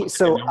you?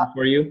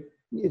 For you?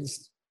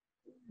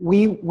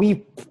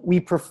 We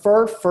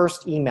prefer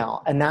first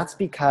email, and that's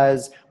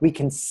because we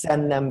can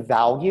send them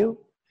value.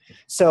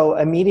 So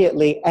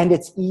immediately, and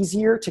it's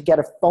easier to get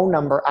a phone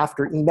number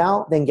after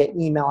email than get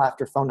email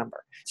after phone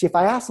number. See, if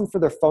I ask them for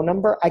their phone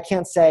number, I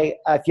can't say,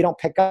 if you don't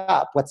pick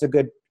up, what's a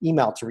good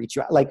email to reach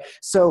you at?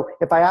 So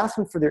if I ask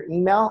them for their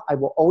email, I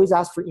will always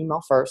ask for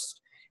email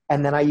first.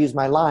 And then I use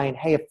my line,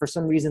 hey, if for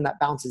some reason that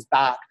bounces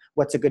back,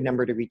 what's a good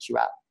number to reach you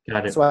at?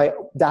 Got it.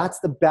 So that's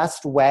the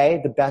best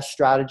way, the best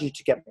strategy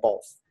to get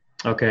both.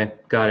 Okay,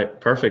 got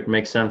it. Perfect.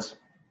 Makes sense.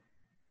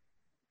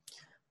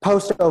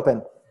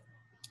 Post-open.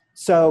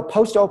 So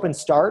post-open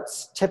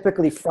starts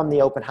typically from the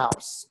open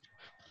house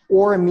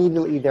or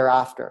immediately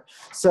thereafter.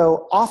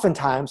 So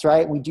oftentimes,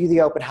 right, we do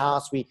the open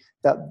house, we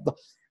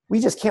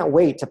just can't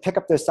wait to pick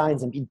up those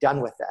signs and be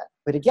done with it.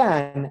 But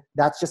again,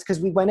 that's just because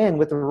we went in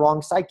with the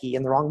wrong psyche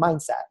and the wrong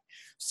mindset.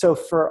 So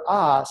for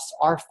us,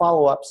 our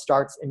follow-up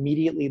starts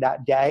immediately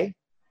that day.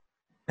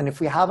 And if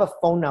we have a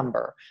phone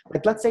number,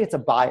 like let's say it's a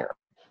buyer.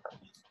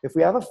 If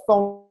we have a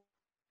phone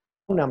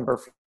number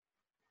for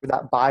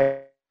that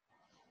buyer,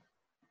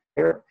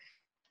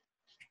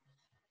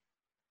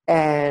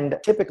 and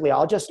typically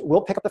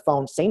we'll pick up the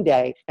phone same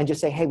day and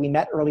just say, hey, we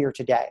met earlier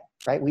today,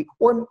 right?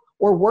 Or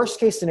worst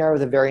case scenario,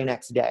 the very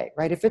next day,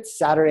 right? If it's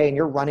Saturday and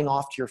you're running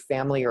off to your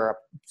family or a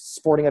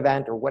sporting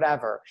event or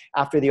whatever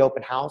after the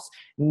open house,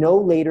 no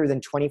later than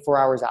 24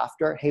 hours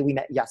after, hey, we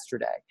met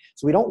yesterday.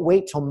 So we don't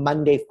wait till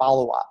Monday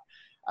follow-up.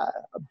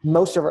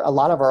 A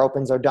lot of our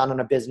opens are done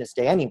on a business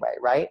day anyway,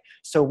 right?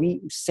 So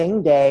we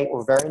same day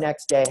or very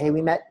next day, hey,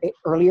 we met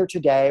earlier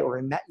today or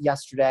we met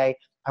yesterday.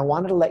 I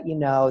wanted to let you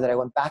know that I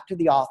went back to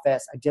the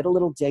office. I did a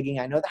little digging.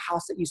 I know the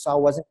house that you saw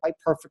wasn't quite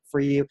perfect for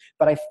you,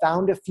 but I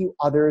found a few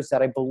others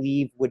that I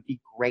believe would be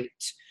great.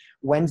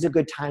 When's a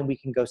good time we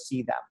can go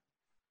see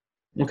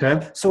them?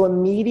 Okay. So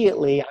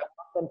immediately I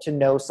want them to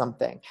know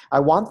something. I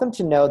want them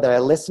to know that I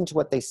listened to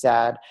what they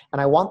said,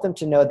 and I want them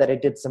to know that I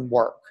did some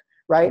work.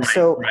 Right?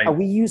 So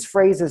we use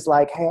phrases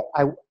like, hey,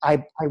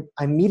 I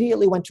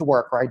immediately went to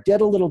work, or I did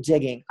a little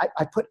digging.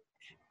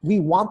 We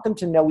want them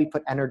to know we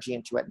put energy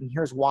into it. And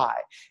here's why.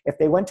 If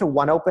they went to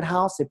one open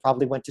house, they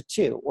probably went to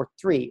 2 or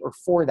 3 or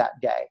 4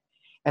 that day.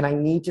 And I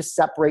need to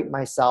separate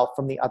myself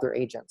from the other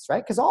agents,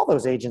 right? Because all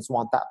those agents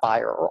want that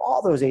buyer, or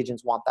all those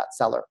agents want that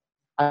seller.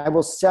 I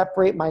will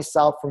separate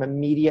myself from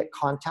immediate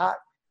contact,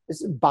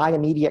 by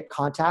immediate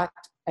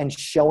contact, and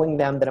showing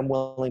them that I'm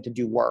willing to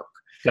do work.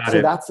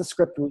 So that's the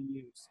script we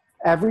use.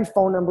 Every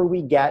phone number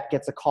we get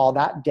gets a call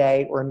that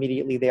day or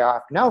immediately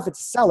thereafter. Now, if it's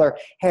a seller,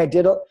 hey,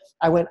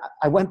 I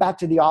went back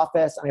to the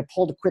office and I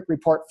pulled a quick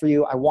report for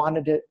you. I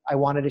wanted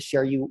to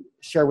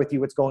share with you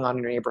what's going on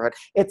in your neighborhood.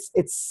 It's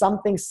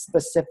something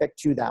specific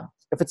to them.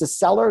 If it's a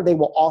seller, they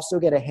will also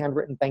get a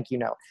handwritten thank you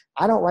note.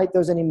 I don't write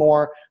those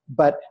anymore,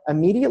 but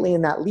immediately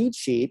in that lead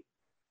sheet,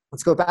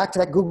 let's go back to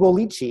that Google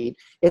lead sheet.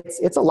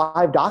 It's a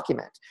live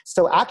document.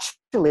 So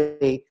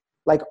actually,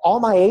 like all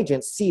my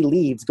agents see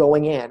leads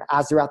going in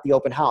as they're at the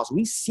open house.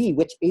 We see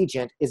which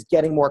agent is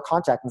getting more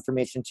contact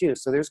information too.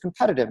 So there's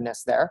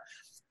competitiveness there.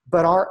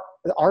 But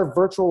our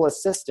virtual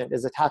assistant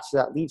is attached to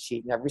that lead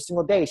sheet. And every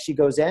single day she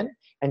goes in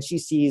and she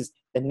sees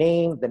the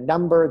name, the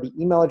number, the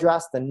email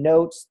address, the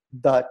notes,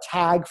 the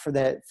tag for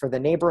the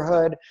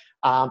neighborhood,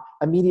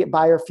 immediate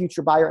buyer,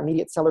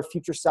 immediate seller,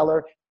 future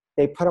seller.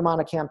 They put them on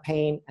a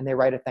campaign and they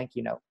write a thank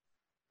you note.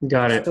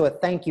 Got it. So a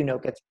thank you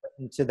note gets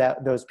written to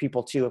those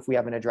people too if we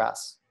have an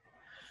address.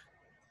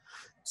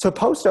 So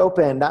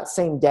post-open, that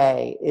same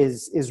day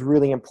is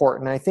really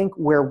important. And I think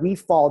where we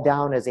fall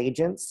down as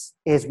agents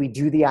is we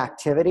do the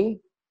activity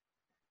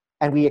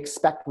and we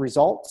expect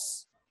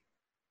results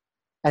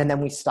and then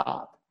we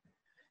stop.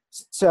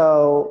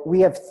 So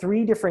we have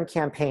 3 different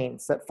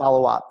campaigns that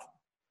follow up.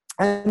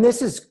 And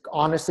this is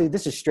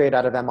straight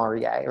out of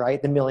MREA,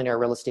 right? The Millionaire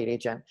Real Estate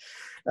Agent.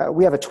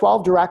 We have a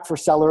 12 direct for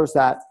sellers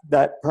that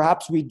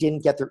perhaps we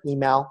didn't get their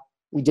email,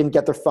 we didn't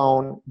get their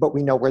phone, but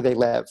we know where they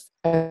live.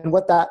 And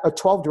what a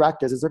 12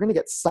 direct is they're going to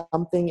get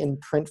something in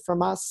print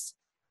from us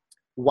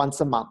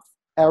once a month,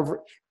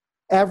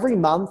 every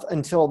month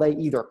until they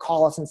either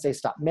call us and say,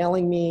 stop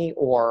mailing me,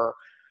 or,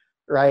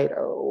 right,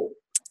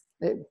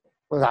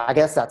 well, I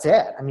guess that's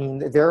it. I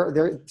mean,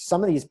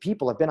 some of these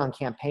people have been on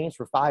campaigns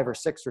for 5 or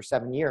 6 or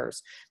 7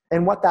 years.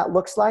 And what that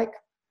looks like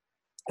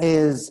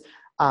is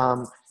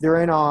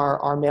they're in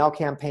our mail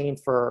campaign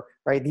for,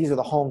 right, these are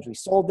the homes we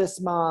sold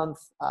this month.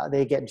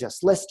 They get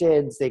just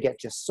listed, they get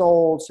just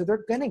sold. So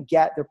they're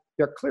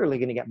clearly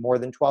going to get more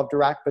than 12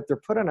 direct, but they're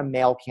put on a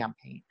mail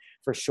campaign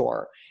for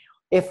sure.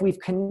 If we've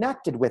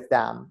connected with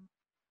them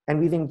and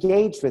we've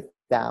engaged with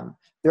them,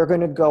 they're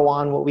going to go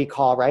on what we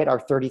call, right, our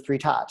 33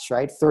 touch,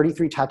 right?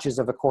 33 touches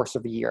of a course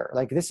of a year.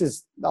 Like, this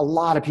is, a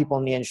lot of people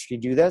in the industry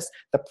do this.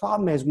 The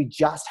problem is we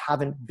just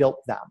haven't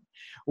built them.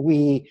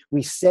 We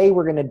say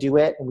we're going to do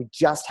it and we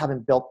just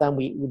haven't built them.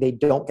 They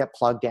don't get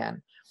plugged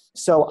in.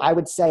 So I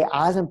would say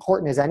as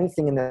important as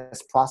anything in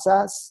this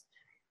process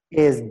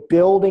is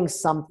building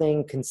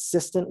something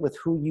consistent with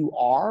who you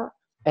are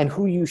and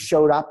who you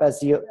showed up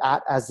as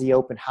the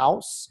open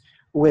house,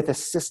 with a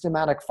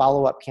systematic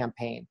follow-up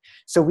campaign.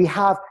 So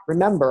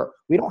remember,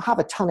 we don't have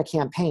a ton of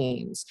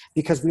campaigns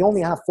because we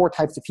only have 4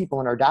 types of people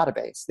in our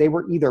database. They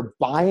were either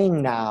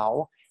buying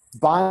now,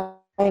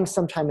 buying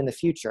sometime in the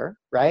future,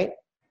 right?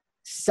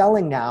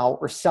 Selling now,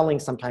 or selling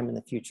sometime in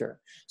the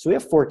future. So we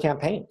have 4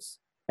 campaigns: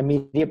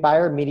 immediate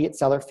buyer, immediate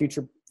seller,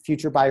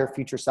 future buyer,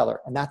 future seller,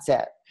 and that's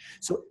it.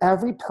 So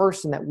every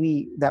person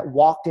that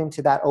walked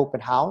into that open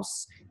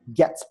house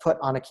gets put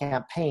on a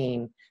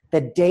campaign the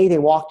day they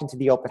walked into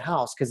the open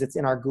house, because it's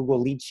in our Google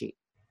lead sheet.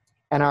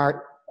 And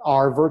our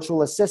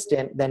virtual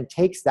assistant then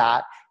takes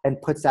that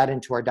and puts that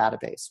into our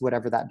database,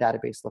 whatever that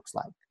database looks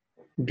like.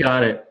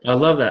 Got it. I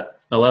love that.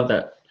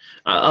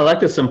 I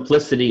like the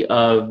simplicity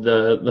of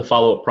the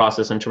follow-up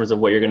process in terms of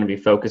what you're going to be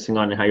focusing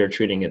on and how you're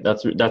treating it.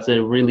 That's a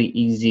really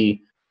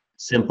easy,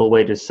 simple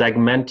way to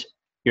segment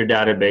your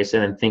database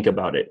and then think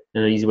about it.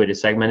 And an easy way to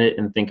segment it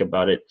and think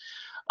about it.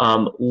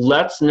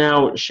 Let's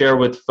now share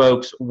with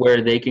folks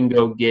where they can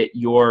go get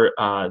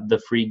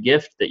the free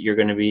gift that you're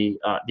going to be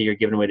that you're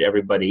giving away to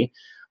everybody.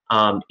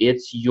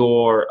 It's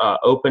your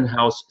open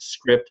house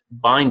script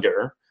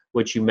binder,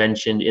 which you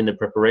mentioned in the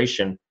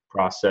preparation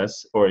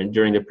process or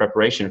during the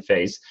preparation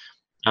phase.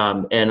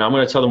 And I'm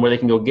going to tell them where they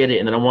can go get it,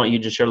 and then I want you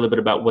to share a little bit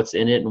about what's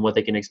in it and what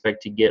they can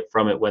expect to get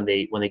from it when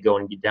they go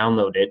and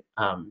download it.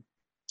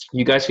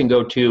 You guys can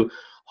go to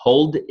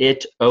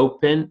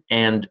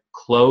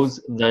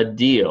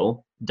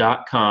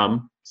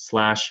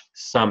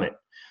holditopenandclosethedeal.com/summit.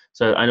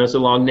 So I know it's a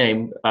long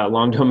name,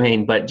 long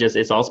domain, but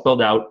it's all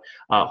spelled out.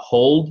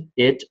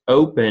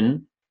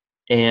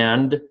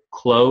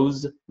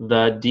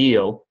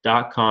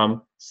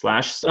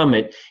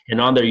 holditopenandclosethedeal.com/summit.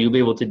 And on there, you'll be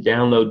able to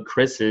download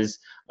Chris's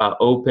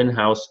open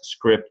house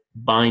script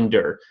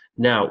binder.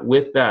 Now,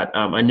 with that,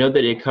 I know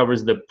that it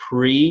covers the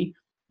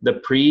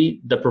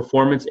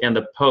performance and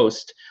the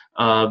post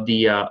of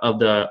the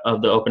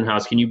open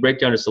house. Can you break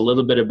down just a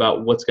little bit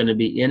about what's going to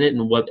be in it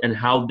and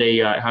how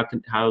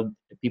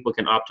people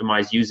can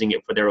optimize using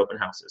it for their open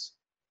houses?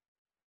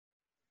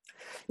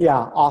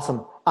 Yeah,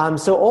 awesome.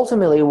 So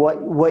ultimately,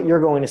 what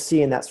you're going to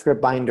see in that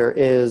script binder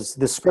is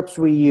the scripts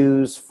we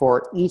use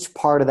for each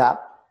part of that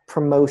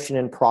promotion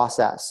and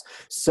process.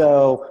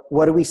 So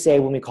what do we say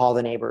when we call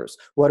the neighbors?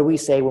 What do we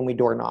say when we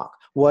door knock?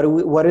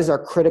 What is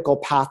our critical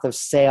path of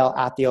sale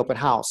at the open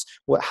house?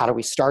 How do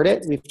we start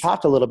it? We've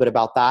talked a little bit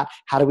about that.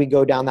 How do we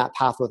go down that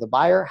path with a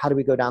buyer? How do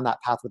we go down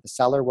that path with the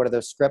seller? What are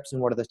those scripts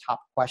and what are the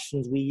top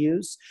questions we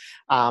use?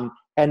 And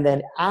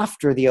then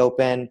after the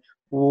open,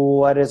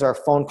 what does our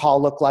phone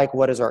call look like?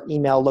 What does our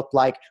email look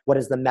like? What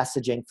is the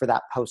messaging for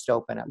that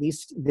post-open? At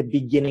least the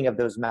beginning of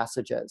those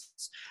messages.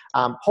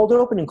 Hold It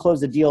Open and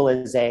Close the Deal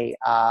is an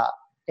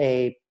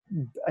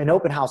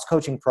open house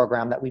coaching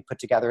program that we put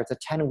together. It's a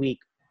 10-week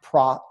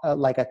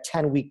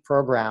 10-week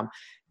program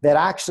that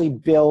actually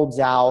builds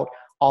out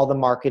all the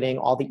marketing,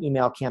 all the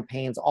email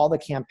campaigns, all the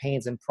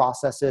campaigns and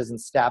processes and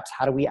steps.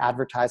 How do we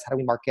advertise? How do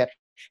we market?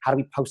 How do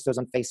we post those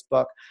on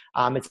Facebook?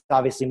 It's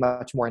obviously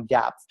much more in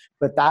depth,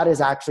 but that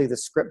is actually the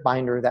script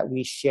binder that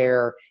we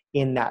share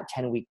in that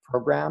 10-week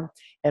program.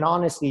 And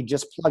honestly,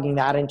 just plugging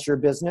that into your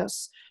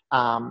business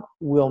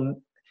will,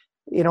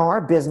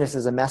 our business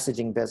is a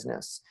messaging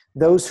business.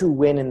 Those who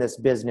win in this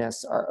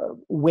business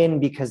win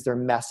because their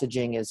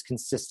messaging is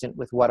consistent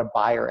with what a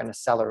buyer and a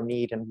seller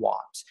need and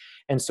want.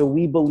 And so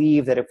we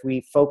believe that if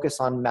we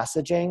focus on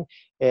messaging,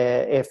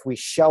 if we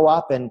show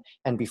up and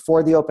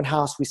before the open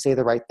house, we say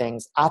the right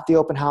things. At the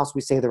open house,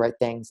 we say the right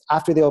things.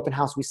 After the open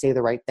house, we say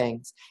the right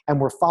things. And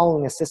we're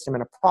following a system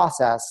and a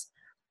process,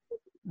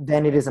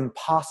 then it is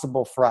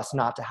impossible for us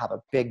not to have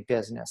a big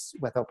business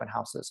with open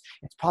houses.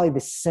 It's probably the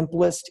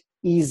simplest,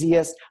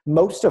 easiest,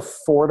 most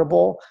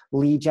affordable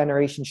lead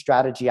generation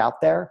strategy out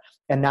there.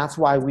 And that's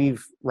why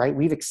we've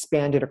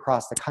expanded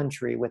across the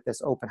country with this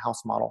open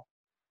house model.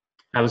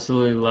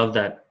 Absolutely love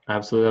that.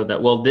 Absolutely love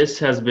that. Well, this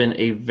has been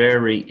a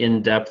very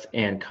in-depth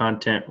and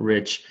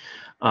content-rich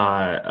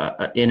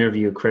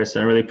interview, Chris.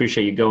 And I really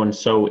appreciate you going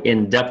so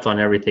in-depth on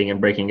everything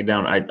and breaking it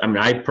down. I mean,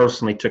 I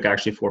personally took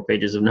actually 4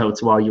 pages of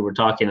notes while you were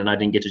talking, and I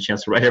didn't get a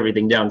chance to write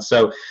everything down.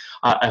 So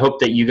I hope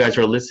that you guys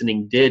who are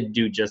listening did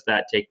do just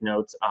that, take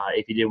notes.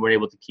 If you weren't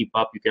able to keep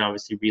up, you can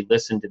obviously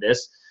re-listen to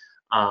this.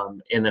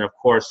 And then, of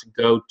course,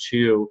 go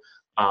to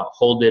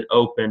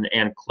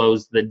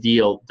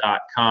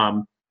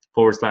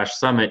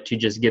holditopenandclosethedeal.com/summit to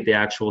just get the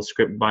actual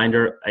script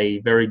binder, a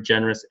very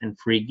generous and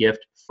free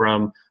gift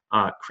from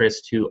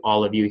Chris to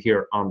all of you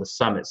here on the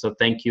summit. So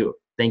thank you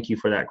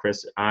for that,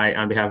 Chris.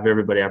 On behalf of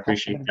everybody, I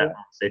appreciate that.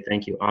 I'll say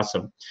thank you.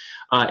 Awesome.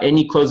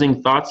 Any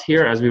closing thoughts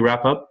here as we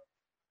wrap up?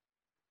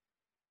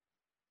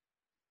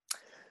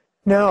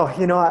 No,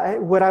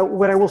 what I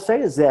will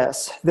say is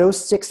this: those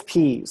 6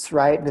 P's,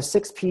 right? The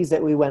 6 P's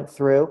that we went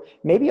through.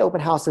 Maybe open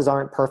houses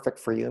aren't perfect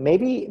for you.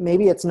 Maybe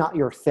it's not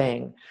your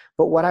thing.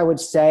 But what I would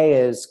say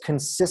is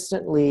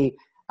consistently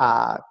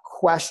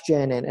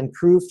question and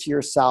prove to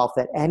yourself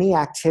that any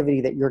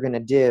activity that you're going to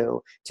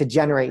do to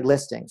generate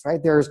listings,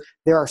 right?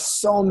 There are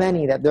so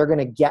many that they're going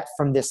to get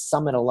from this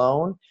summit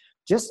alone.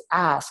 Just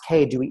ask,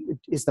 hey,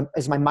 is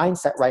my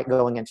mindset right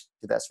going into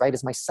this, right?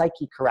 Is my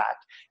psyche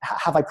correct?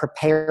 Have I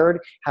prepared?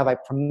 Have I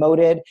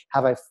promoted?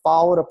 Have I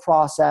followed a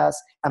process?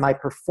 Am I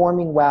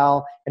performing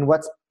well? And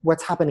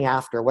what's happening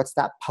after? What's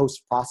that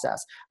post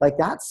process? Like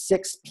that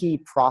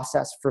 6P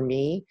process for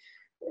me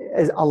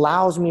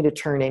allows me to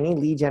turn any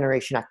lead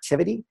generation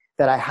activity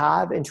that I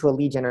have into a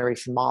lead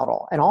generation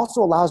model, and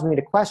also allows me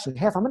to question,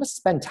 hey, if I'm going to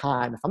spend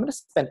time, if I'm going to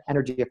spend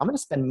energy, if I'm going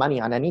to spend money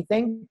on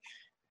anything,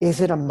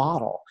 is it a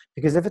model?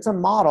 Because if it's a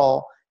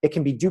model, it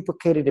can be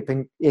duplicated, it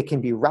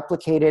can be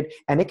replicated,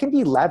 and it can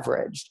be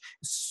leveraged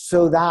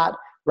so that,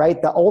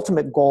 right, the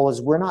ultimate goal is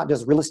we're not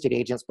just real estate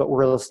agents, but we're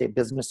real estate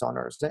business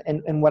owners.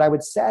 And what I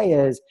would say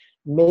is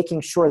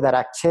making sure that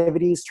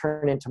activities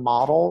turn into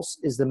models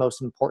is the most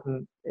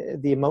important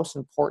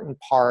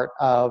part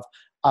of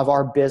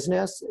our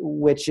business,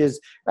 which is,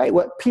 right,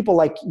 what people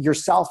like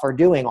yourself are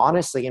doing,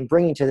 honestly, and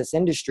bringing to this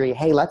industry.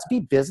 Hey, let's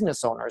be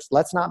business owners.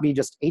 Let's not be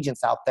just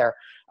agents out there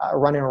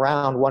running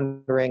around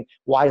wondering,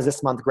 why is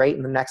this month great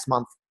and the next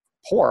month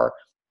poor?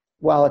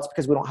 Well, it's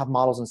because we don't have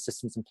models and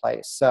systems in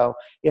place. So,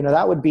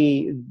 that would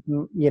be,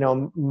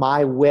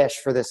 my wish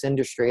for this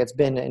industry. It's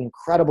been an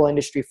incredible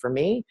industry for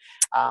me.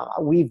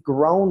 We've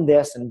grown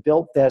this and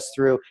built this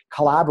through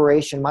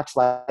collaboration, much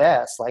like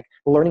this, like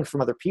learning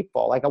from other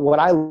people. Like what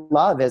I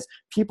love is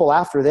people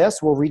after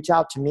this will reach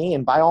out to me,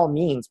 and by all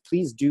means,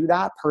 please do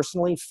that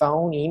personally,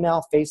 phone,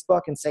 email,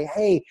 Facebook, and say,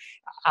 hey,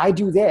 I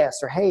do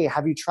this, or hey,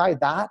 have you tried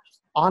that?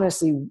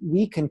 Honestly,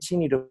 we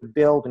continue to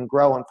build and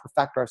grow and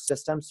perfect our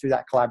systems through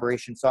that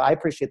collaboration. So I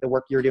appreciate the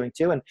work you're doing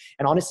too. And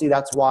honestly,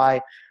 that's why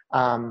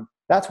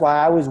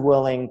I was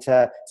willing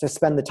to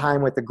spend the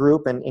time with the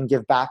group and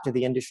give back to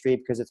the industry,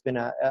 because it's been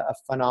a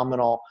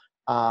phenomenal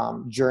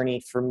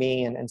journey for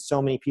me. And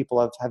so many people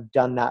have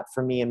done that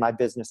for me and my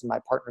business and my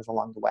partners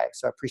along the way.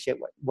 So I appreciate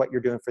what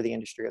you're doing for the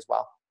industry as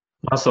well.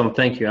 Awesome.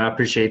 Thank you. I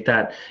appreciate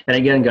that. And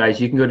again, guys,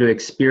 you can go to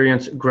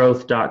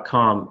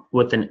experiencegrowth.com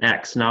with an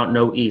X,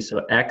 no E.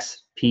 So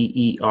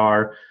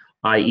XPERIENCE,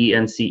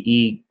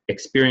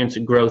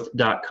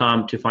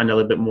 experiencegrowth.com, to find out a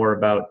little bit more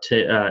about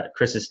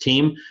Chris's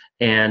team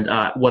and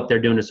what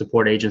they're doing to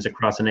support agents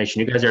across the nation.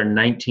 You guys are in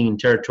 19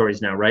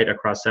 territories now, right?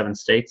 Across 7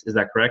 states. Is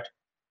that correct?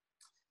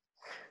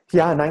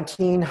 Yeah,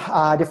 19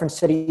 different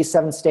cities,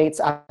 7 states,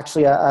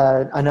 actually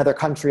another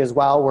country as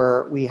well,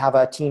 where we have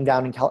a team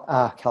down in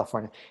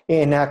California,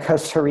 in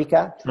Costa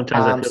Rica.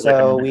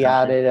 So we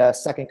added a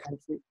second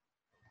country.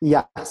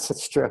 Yes,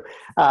 it's true.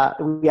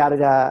 We added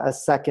a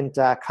second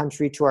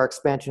country to our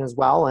expansion as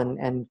well,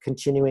 and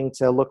continuing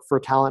to look for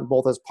talent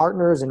both as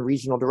partners and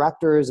regional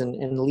directors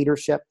and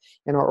leadership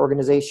in our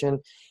organization.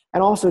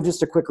 And also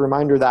just a quick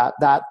reminder that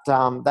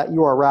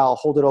URL,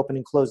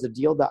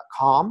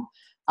 holditopenandclosethedeal.com,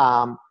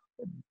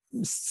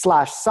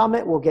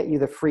 /summit will get you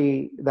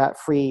that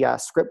free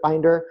script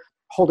binder.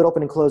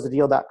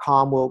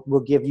 holditopenandclosethedeal.com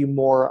will give you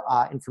more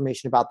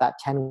information about that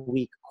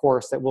 10-week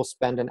course that we'll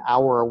spend an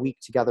hour a week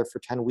together for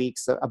 10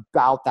 weeks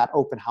about that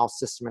open house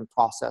system and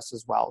process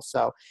as well.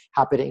 So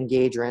happy to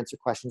engage or answer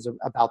questions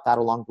about that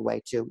along the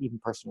way too, even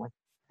personally.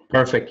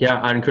 Perfect. Yeah,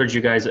 I encourage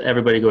you guys,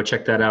 everybody, go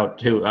check that out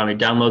too. I mean,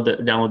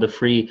 download the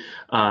free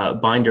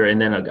binder,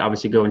 and then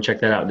obviously go and check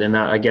that out. Then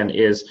that again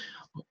is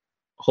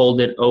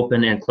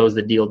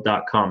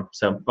holditopenandclosethedeal.com.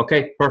 So,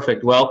 okay,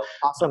 perfect. Well,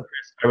 awesome.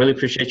 Chris, I really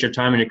appreciate your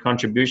time and your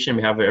contribution.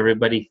 We have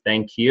everybody.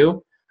 Thank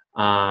you,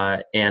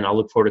 and I'll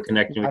look forward to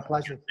connecting with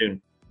you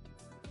soon.